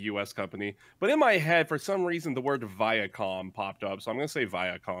that's just a U.S. company. But in my head, for some reason, the word Viacom popped up, so I'm going to say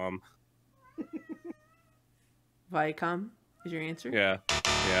Viacom. Viacom is your answer? Yeah.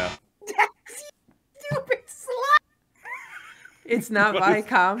 Stupid slut. It's not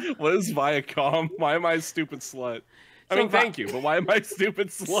Viacom. What is Viacom? Why am I a stupid slut? I mean, thank you, but why am I a stupid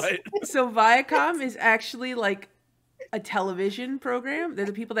slut? So Viacom is actually like a television program. They're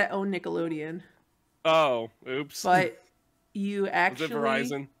the people that own Nickelodeon. Oh, oops. But you actually... Was it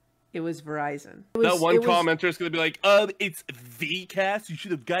Verizon? It was Verizon. That one commenter is going to be like, it's the cast. You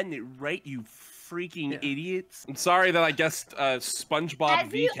should have gotten it right, you freaking idiots. I'm sorry that I guessed SpongeBob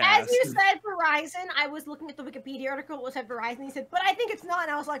Vcast. As you said Verizon, I was looking at the Wikipedia article. It said Verizon. He said, but I think it's not.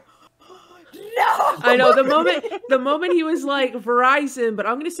 And I was like, no. I know the moment he was like Verizon, but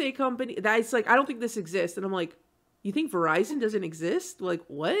I'm going to say a company that's like, I don't think this exists. And I'm like, you think Verizon doesn't exist? Like,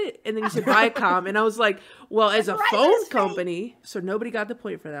 what? And then he said Viacom. And I was like, well, as a phone company. So nobody got the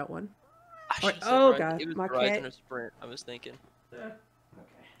point for that one. Oh, God. It was my Verizon cat. or Sprint, I was thinking. Okay.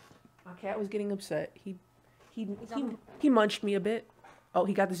 My cat was getting upset. He munched me a bit. Oh,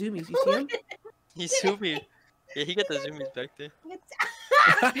 he got the zoomies. You see him? He zoomies. Yeah, he got the zoomies back there. He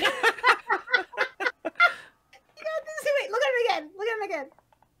got the zoomies. Look at him again. Look at him again.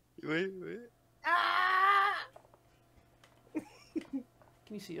 Wait. Ah! Can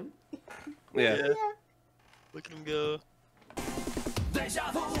you see him? Yeah. Look at him go.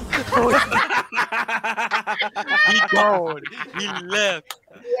 He gone. He left.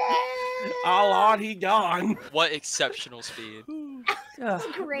 Oh Lord, he gone. What exceptional speed. That's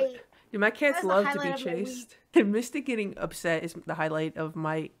great. Dude, my cats That's the love to highlight be of my week. chased. And Mystic getting upset is the highlight of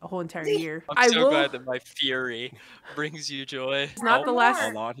my whole entire year. I'm so glad that my fury brings you joy. It's not the last.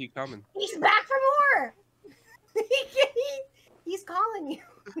 Oh Lord, he coming. He's back for more. He's calling you.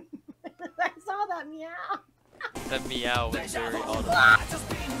 I saw that meow. That meow was very audible.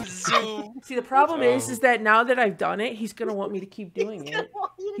 Zoom. See, the problem is that now that I've done it, he's gonna want me to keep doing it.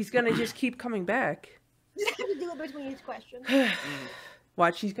 He's gonna just keep coming back. You have to do it between each question.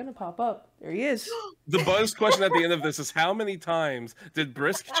 Watch, he's gonna pop up. There he is. The buzz question at the end of this is, how many times did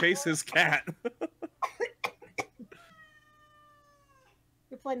Brisk chase his cat?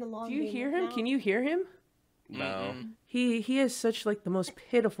 You're playing the long Do you game hear right him? now. Can you hear him? No. He has such like the most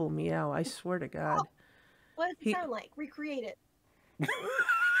pitiful meow. I swear to God. What does it sound like? Recreate it.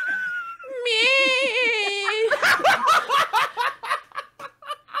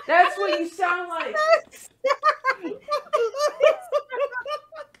 That's what you sound like.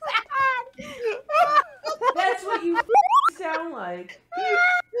 That's what you sound like.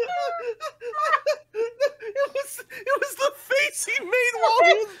 It was the face he made while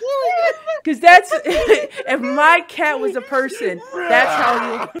he was doing it. Because that's if my cat was a person, that's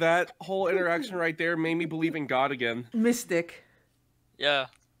how you That whole interaction right there made me believe in God again. Mystic. Yeah.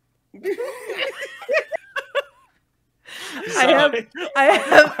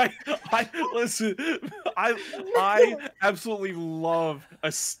 Listen. I absolutely love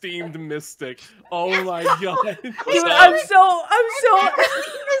a steamed Mystic. Oh my God!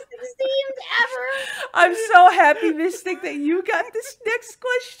 I'm so happy, Mystic, that you got this next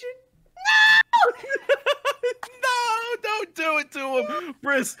question. No, don't do it to him,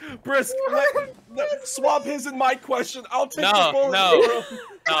 Brisk. Swap his and my question. I'll take the bullet. No,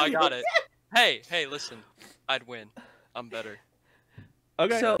 I got it. Hey, listen. I'd win. I'm better.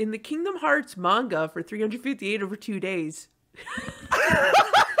 Okay. So, in the Kingdom Hearts manga for 358 over 2 days. Is that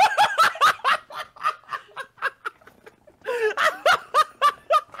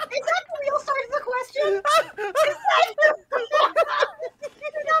the real start of the question?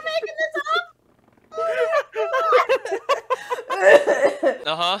 You're not making this up?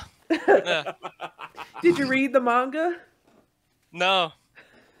 Uh-huh. Yeah. Did you read the manga? No.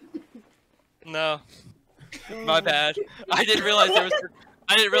 My bad. I didn't realize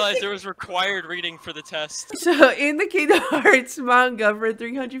there was required reading for the test. So, in the Kingdom Hearts manga for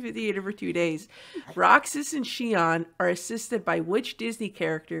 358 over 2 days, Roxas and Xion are assisted by which Disney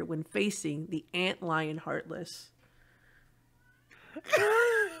character when facing the Antlion Heartless?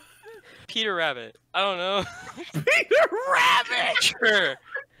 Peter Rabbit. I don't know. Peter Rabbit. Sure.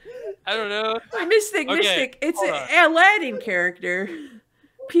 I don't know. Mystic. It's an Aladdin character.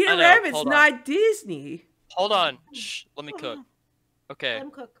 Peter Rabbit's not Disney. Hold on. Shh. Let me cook. Okay. Let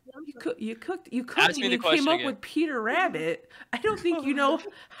him cook. You cooked Ask me and the you came question up again. with Peter Rabbit. I don't think you know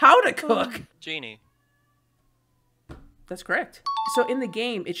how to cook. Genie. That's correct. So in the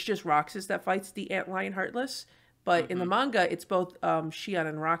game, it's just Roxas that fights the Antlion Heartless. But in the manga, it's both Xion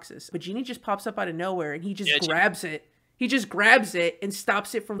and Roxas. But Genie just pops up out of nowhere and he just grabs it. He just grabs it and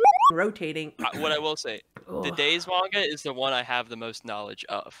stops it from rotating. What I will say, the Days manga is the one I have the most knowledge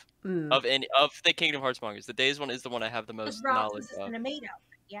of. Of the Kingdom Hearts mangas. The Days one is the one I have the most knowledge of. And a maid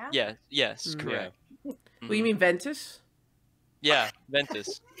outfit, yeah? Yes, correct. Well, you mean Ventus? Yeah,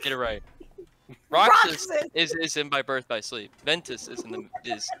 Ventus. Get it right. Roxas is in by birth by sleep. Ventus is in the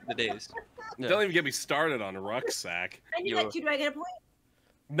Days. Yeah. Don't even get me started on a rucksack. I knew that too. Do I get a point?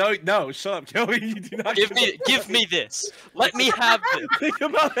 No, shut up, Kelly. You do not give me this. Let me have this. Think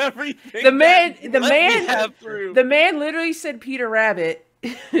about everything. The man literally said Peter Rabbit,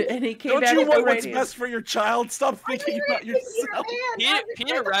 And he came Don't back you with the want right what's answer. best for your child? Stop thinking about yourself.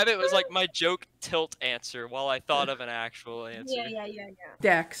 Peter Rabbit was like my joke tilt answer while I thought of an actual answer. Yeah.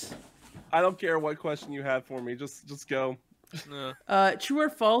 Dax. I don't care what question you have for me. Just go. True or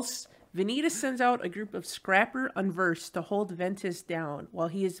false? Venita sends out a group of Scrapper Unversed to hold Ventus down while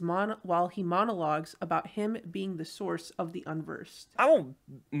he monologues about him being the source of the Unversed. I don't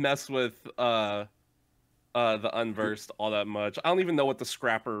mess with the Unversed all that much. I don't even know what the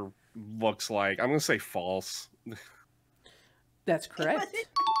Scrapper looks like. I'm gonna say false. That's correct.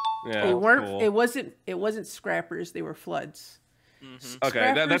 Yeah, They weren't. cool. It wasn't Scrappers. They were Floods. Mm-hmm.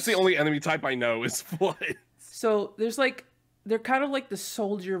 Okay, that's the only enemy type I know is Flood. So there's like they're kind of like the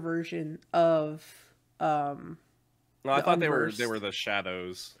soldier version of No, I thought Unversed. they were the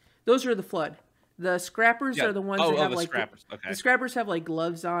shadows. Those are the Flood. The Scrappers are the ones that have the like Scrappers. Okay. the Scrappers have like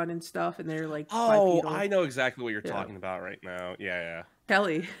gloves on and stuff, and they're like Oh, bipedal. I know exactly what you're Yeah. talking about right now. Yeah.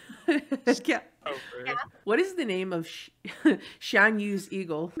 Kelly. Yeah. Okay. What is the name of Shan Yu's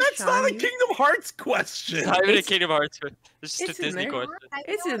eagle? That's Shan not a Yu? Kingdom Hearts question. It's not even a Kingdom Hearts. It's just it's a in Disney there. question.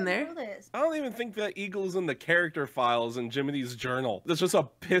 It's in there. I don't even think that eagle is in the character files in Jiminy's journal. There's just a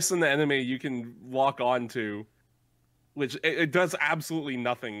piss in the enemy you can walk onto, which it does absolutely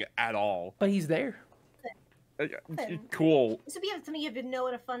nothing at all. But he's there. Cool. This would be something you have to know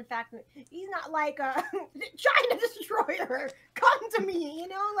and a fun fact. He's not like China Destroyer. Come to me, you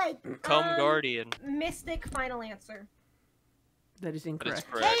know, like Come Guardian. Mystic final answer. That is That is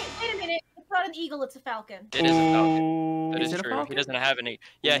incorrect. correct. Hey, wait a minute. It's not an eagle, it's a falcon. It is a falcon. That Is is it a true. falcon? He doesn't have any.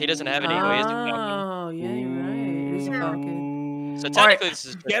 Yeah, he doesn't have an eagle. He has a falcon. Oh, yeah, you're right. It is a falcon. So All technically, right, this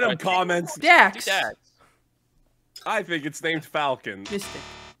is get him comments. Dax. Dax. I think it's named Falcon. Mystic.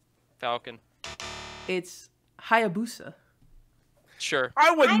 Falcon. It's Hayabusa. Sure. I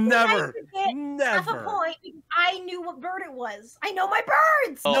would I think never, I should get half a never. point because I knew what bird it was. I know my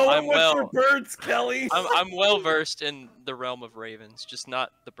birds. Oh, No I'm one wants well. your birds, Kelly. I'm well versed in the realm of ravens, just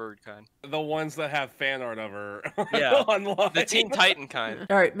not the bird kind. The ones that have fan art of her. Yeah. online. The Teen Titan kind.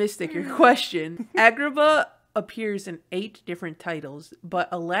 All right, Mystic, your question. Agrabah appears in 8 different titles, but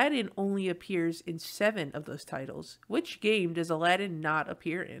Aladdin only appears in 7 of those titles. Which game does Aladdin not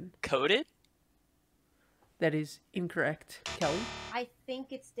appear in? Coded? That is incorrect. Kelly? I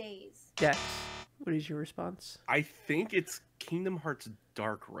think it's Days. Dex, what is your response? I think it's Kingdom Hearts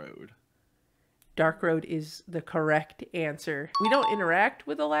Dark Road. Dark Road is the correct answer. We don't interact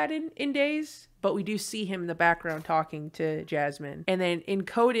with Aladdin in Days, but we do see him in the background talking to Jasmine. And then in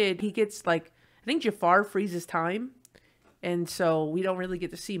Coded, he gets like, I think Jafar freezes time. And so we don't really get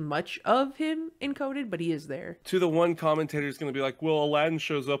to see much of him in Coded, but he is there. To the one commentator is going to be like, well, Aladdin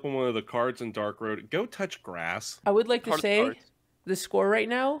shows up on one of the cards in Dark Road. Go touch grass. I would like to Part of the say cards. the score right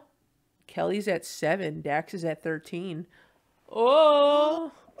now, Kelly's at 7, Dax is at 13.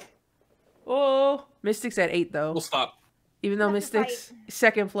 Oh, Mystic's at 8 though. We'll stop. Even though That's a Mystic's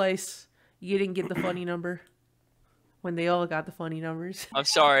second place, you didn't get the funny number when they all got the funny numbers. I'm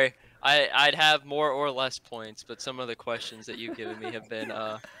sorry. I'd have more or less points, but some of the questions that you've given me have been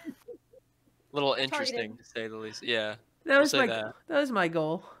a little interesting, to say the least. Yeah. That was say my that. that was my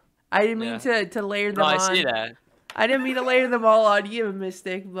goal. I didn't mean to layer them No, I on. see that. I didn't mean to layer them all on you,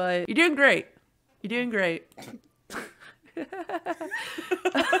 Mystic, but you're doing great. You're doing great.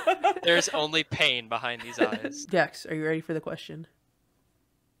 There's only pain behind these eyes. Dex, are you ready for the question?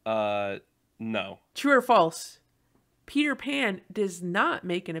 No. True or false? Peter Pan does not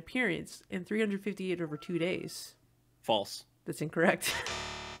make an appearance in 358 over 2 days. False. That's incorrect.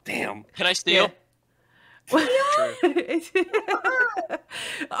 Damn. Can I steal? True.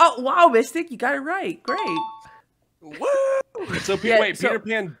 Oh, wow, Mystic, you got it right. Great. Woo! So, Yeah, wait, so- Peter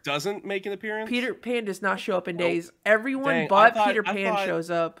Pan doesn't make an appearance? Peter Pan does not show up in Days. Everyone Dang, but I Peter thought- Pan shows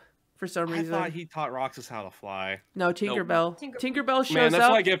up for some I reason. thought he taught Roxas how to fly. No, Tinkerbell. Tinker- Tinkerbell shows Man, that's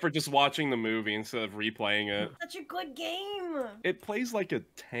up. what I get for just watching the movie instead of replaying it. Such a good game. It plays like a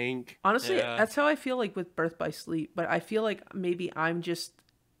tank. Honestly, Yeah. that's how I feel like with Birth by Sleep, but I feel like maybe I'm just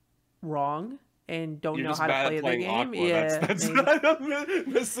wrong and don't You're know just how to bad play at the playing game. Aqua. Yeah, That's maybe.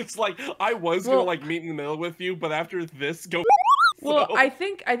 Mystic's like, I was Well- gonna like meet in the middle with you, but after this, go. Well, So- I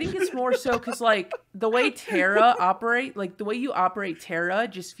think it's more so because like the way Terra operate, like the way you operate Terra,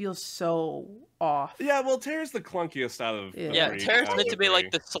 just feels so off. Yeah, well, Terra's the clunkiest out of. Yeah. Yeah, three- Terra's out of meant the to be three.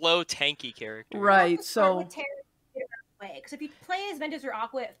 like the slow, tanky character. Right. Start So with Terra in a different way. Because if you play as Ventus or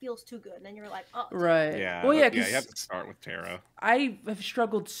Aqua, it feels too good. And then you're like, oh. right. Yeah. Well, yeah, you have because to start with Terra. I have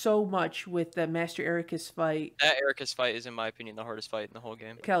struggled so much with the Master Eraqus fight. That Eraqus fight is, in my opinion, the hardest fight in the whole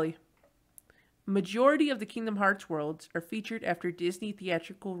game. Kelly. Majority of the Kingdom Hearts worlds are featured after Disney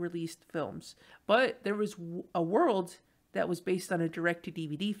theatrical released films, but there was a world that was based on a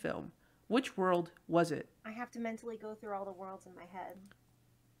direct-to-DVD film? Which world was it? I have to mentally go through all the worlds in my head.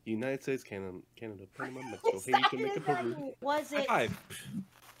 United States, Canada, Panama, Mexico, Haiti, Jamaica, Peru. Was it High five.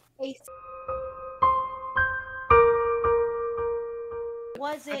 a...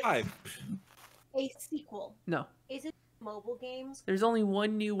 Was High it five. a sequel? No. Is it mobile games? There's only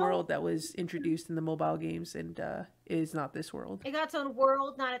one new world that was introduced in the mobile games, and it is not this world. It got its own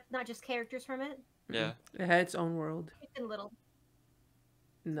world, not just characters from it? Yeah. It had its own world. Chicken Little.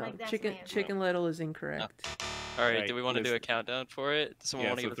 No, Like, that's Chicken my answer. Chicken Little is incorrect. All right. Right, Do we want to do a countdown for it? Does someone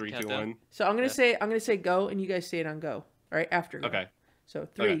Yeah, want to so give us a 3, 2, countdown? 1. So I'm gonna say go, and you guys say it on go. All right, after go. Okay. So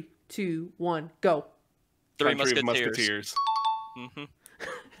 3, 2, 1, go. Three Country of Musketeers. Musketeers. Mm-hmm.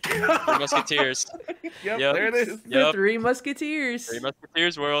 Three Musketeers. Yep, Yep. there it is. The Yep. Three Musketeers. Three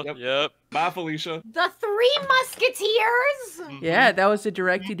Musketeers world. Yep. Yep. Bye, Felicia. The Three Musketeers? Mhm. Yeah, that was a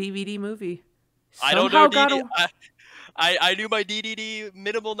direct-to-DVD movie. I don't Somehow know got DD. a- I knew my DDD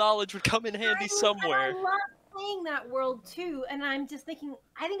minimal knowledge would come in handy somewhere. And I love playing that world too, and I'm just thinking,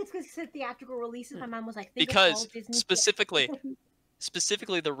 I think it's because it said theatrical releases. My mom was like, think of all Because Disney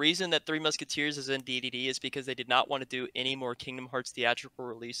specifically, the reason that Three Musketeers is in DDD is because they did not want to do any more Kingdom Hearts theatrical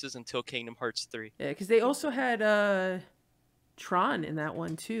releases until Kingdom Hearts 3. Yeah, because they also had Tron in that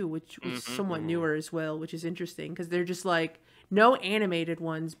one too, which was Mhm. somewhat newer as well, which is interesting because they're just like no animated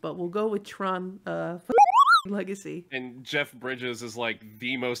ones, but we'll go with Tron Legacy. And Jeff Bridges is like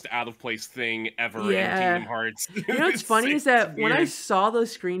the most out of place thing ever Yeah. in Kingdom Hearts. You know what's funny is that when I weird. saw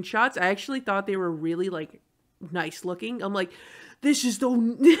those screenshots, I actually thought they were really like nice looking. I'm like, this is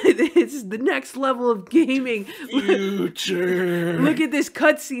this is the next level of gaming. Future. Look at this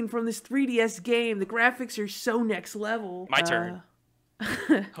cutscene from this 3DS game. The graphics are so next level. My turn.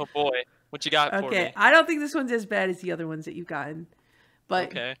 Oh boy, what you got for Okay, me? I don't think this one's as bad as the other ones that you've gotten. But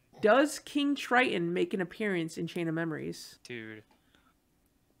Okay, does King Triton make an appearance in Chain of Memories? dude.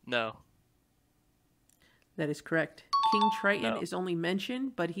 No. That is correct. King Triton No. is only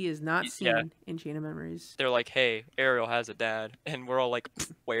mentioned, but he is not seen Yeah. in Chain of Memories. They're like, hey, Ariel has a dad, and we're all like,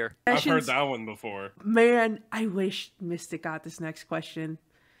 where? I've heard Questions- that one before. Man, I wish Mystic got this next question.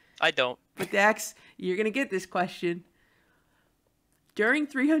 I don't. But Dax, you're going to get this question. During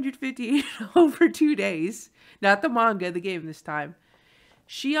 358 over 2 days, not the manga, the game this time,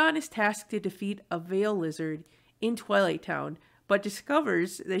 Shion is tasked to defeat a Veil Lizard in Twilight Town, but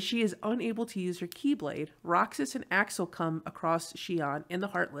discovers that she is unable to use her Keyblade. Roxas and Axel come across Shion in the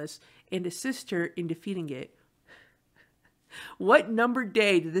Heartless and assist her in defeating it. What number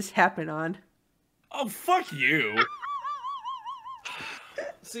day did this happen on? Oh, fuck you.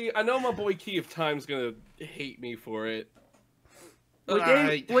 See, I know my boy Key of Time's gonna hate me for it.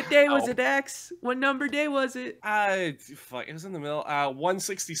 What day was Ow. it, Dax? What number day was it? Fuck, it was in the middle.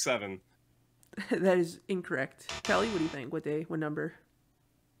 167. That is incorrect. Kelly, what do you think? What day? What number?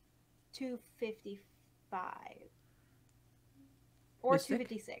 255. Or Mystic?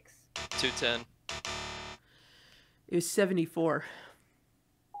 256. 210. It was 74.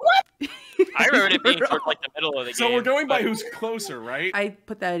 I remember it being towards like the middle of the So game. we're going by but- who's closer, right? I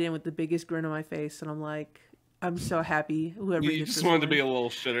put that in with the biggest grin on my face, and I'm like, I'm so happy. Whoever You gets just this wanted to one. be a little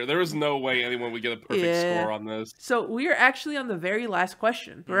shitter. There was no way anyone would get a perfect Yeah. score on this. So we are actually on the very last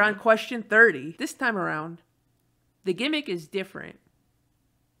question. We're on question 30. This time around, the gimmick is different.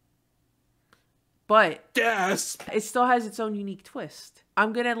 But Yes. it still has its own unique twist.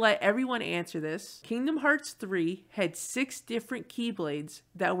 I'm going to let everyone answer this. Kingdom Hearts 3 had 6 different Keyblades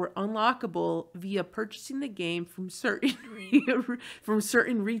that were unlockable via purchasing the game from certain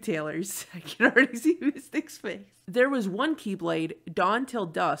retailers. I can already see Mystic's face. There was one Keyblade, Dawn Till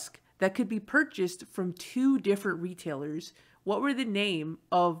Dusk, that could be purchased from 2 different retailers. What were the name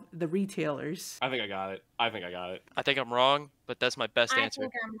of the retailers? I think I got it. I think I'm wrong, but that's my best I answer.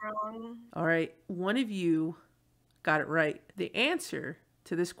 think I'm wrong. All right, one of you got it right. The answer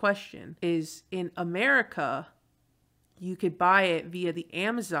to this question is in America, you could buy it via the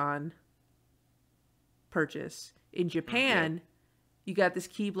Amazon purchase. In Japan, you got this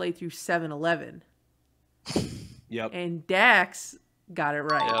Keyblade through 7-Eleven. Yep. And Dax got it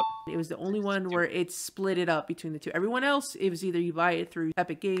right. Yep. It was the only one where it split it up between the two. Everyone else, it was either you buy it through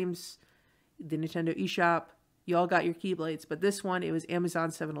Epic Games, the Nintendo eShop. You all got your Keyblades, but this one, it was Amazon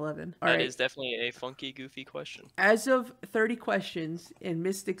 7-Eleven. All That right. is definitely a funky, goofy question. As of 30 questions, and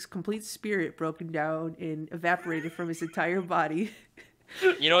Mystic's complete spirit broken down and evaporated from his entire body.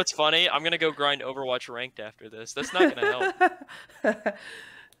 You know what's funny? I'm gonna go grind Overwatch ranked after this. That's not gonna help.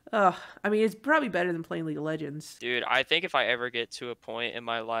 I mean, it's probably better than playing League of Legends. Dude, I think if I ever get to a point in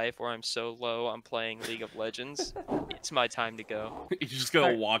my life where I'm so low on playing League of Legends, it's my time to go. You're just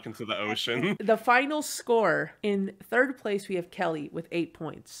gonna walk into the ocean. The final score, in third place we have Kelly with 8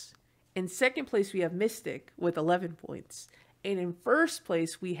 points. In second place we have Mystic with 11 points. And in first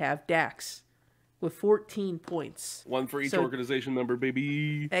place we have Dax with 14 points. One for each organization member,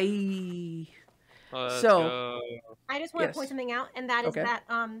 baby. Hey. Let's So, go. I just want to point something out, and that is Okay. that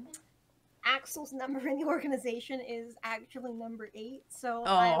Axel's number in the organization is actually number 8, so Aw.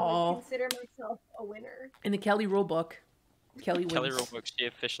 I would consider myself a winner. in the Kelly rulebook, Kelly wins. Kelly Rulebook, she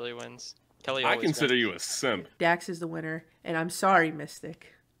officially wins. Kelly I always consider wins. you a simp. Dax is the winner, and I'm sorry,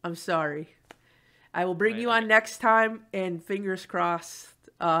 Mystic. I'm sorry. I will bring Right, you on next time, and fingers crossed,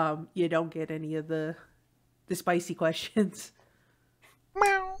 you don't get any of the spicy questions.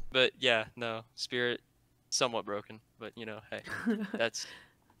 But yeah, no, Spirit, somewhat broken. But you know, hey, that's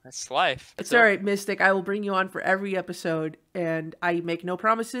life. It's all right, Mystic. I will bring you on for every episode, and I make no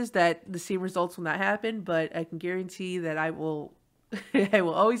promises that the same results will not happen, but I can guarantee that I will. I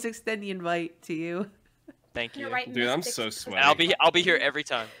will always extend the invite to you. Thank you. You're right, Dude, I'm Mystic. so sweaty. I'll be here every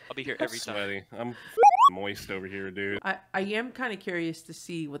time. I'll be here every time. Sweaty. I'm moist over here, dude. I am kind of curious to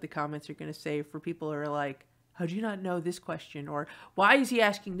see what the comments are going to say for people who are like, how do you not know this question? Or why is he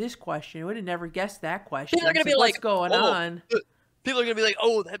asking this question? I would have never guessed that question. People are gonna It's be what's like, going "Oh, on? People are gonna be like,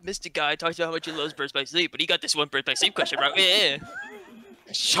 "Oh, that Mystic guy talks about how much he loves birds by sleep, but he got this one birds by sleep question right." Yeah.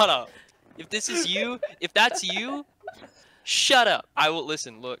 Shut up. If this is you, if that's you, shut up. I will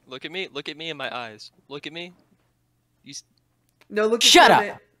listen. Look at me. Look at me in my eyes. Look at me. No, look. Shut up.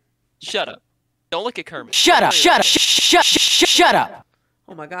 Kermit. Shut up. Don't look at Kermit. Shut up. Shut up. Shut up.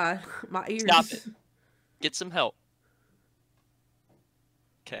 Oh my god, my ears. Stop it. Get some help.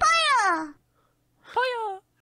 Okay. Fire! Fire!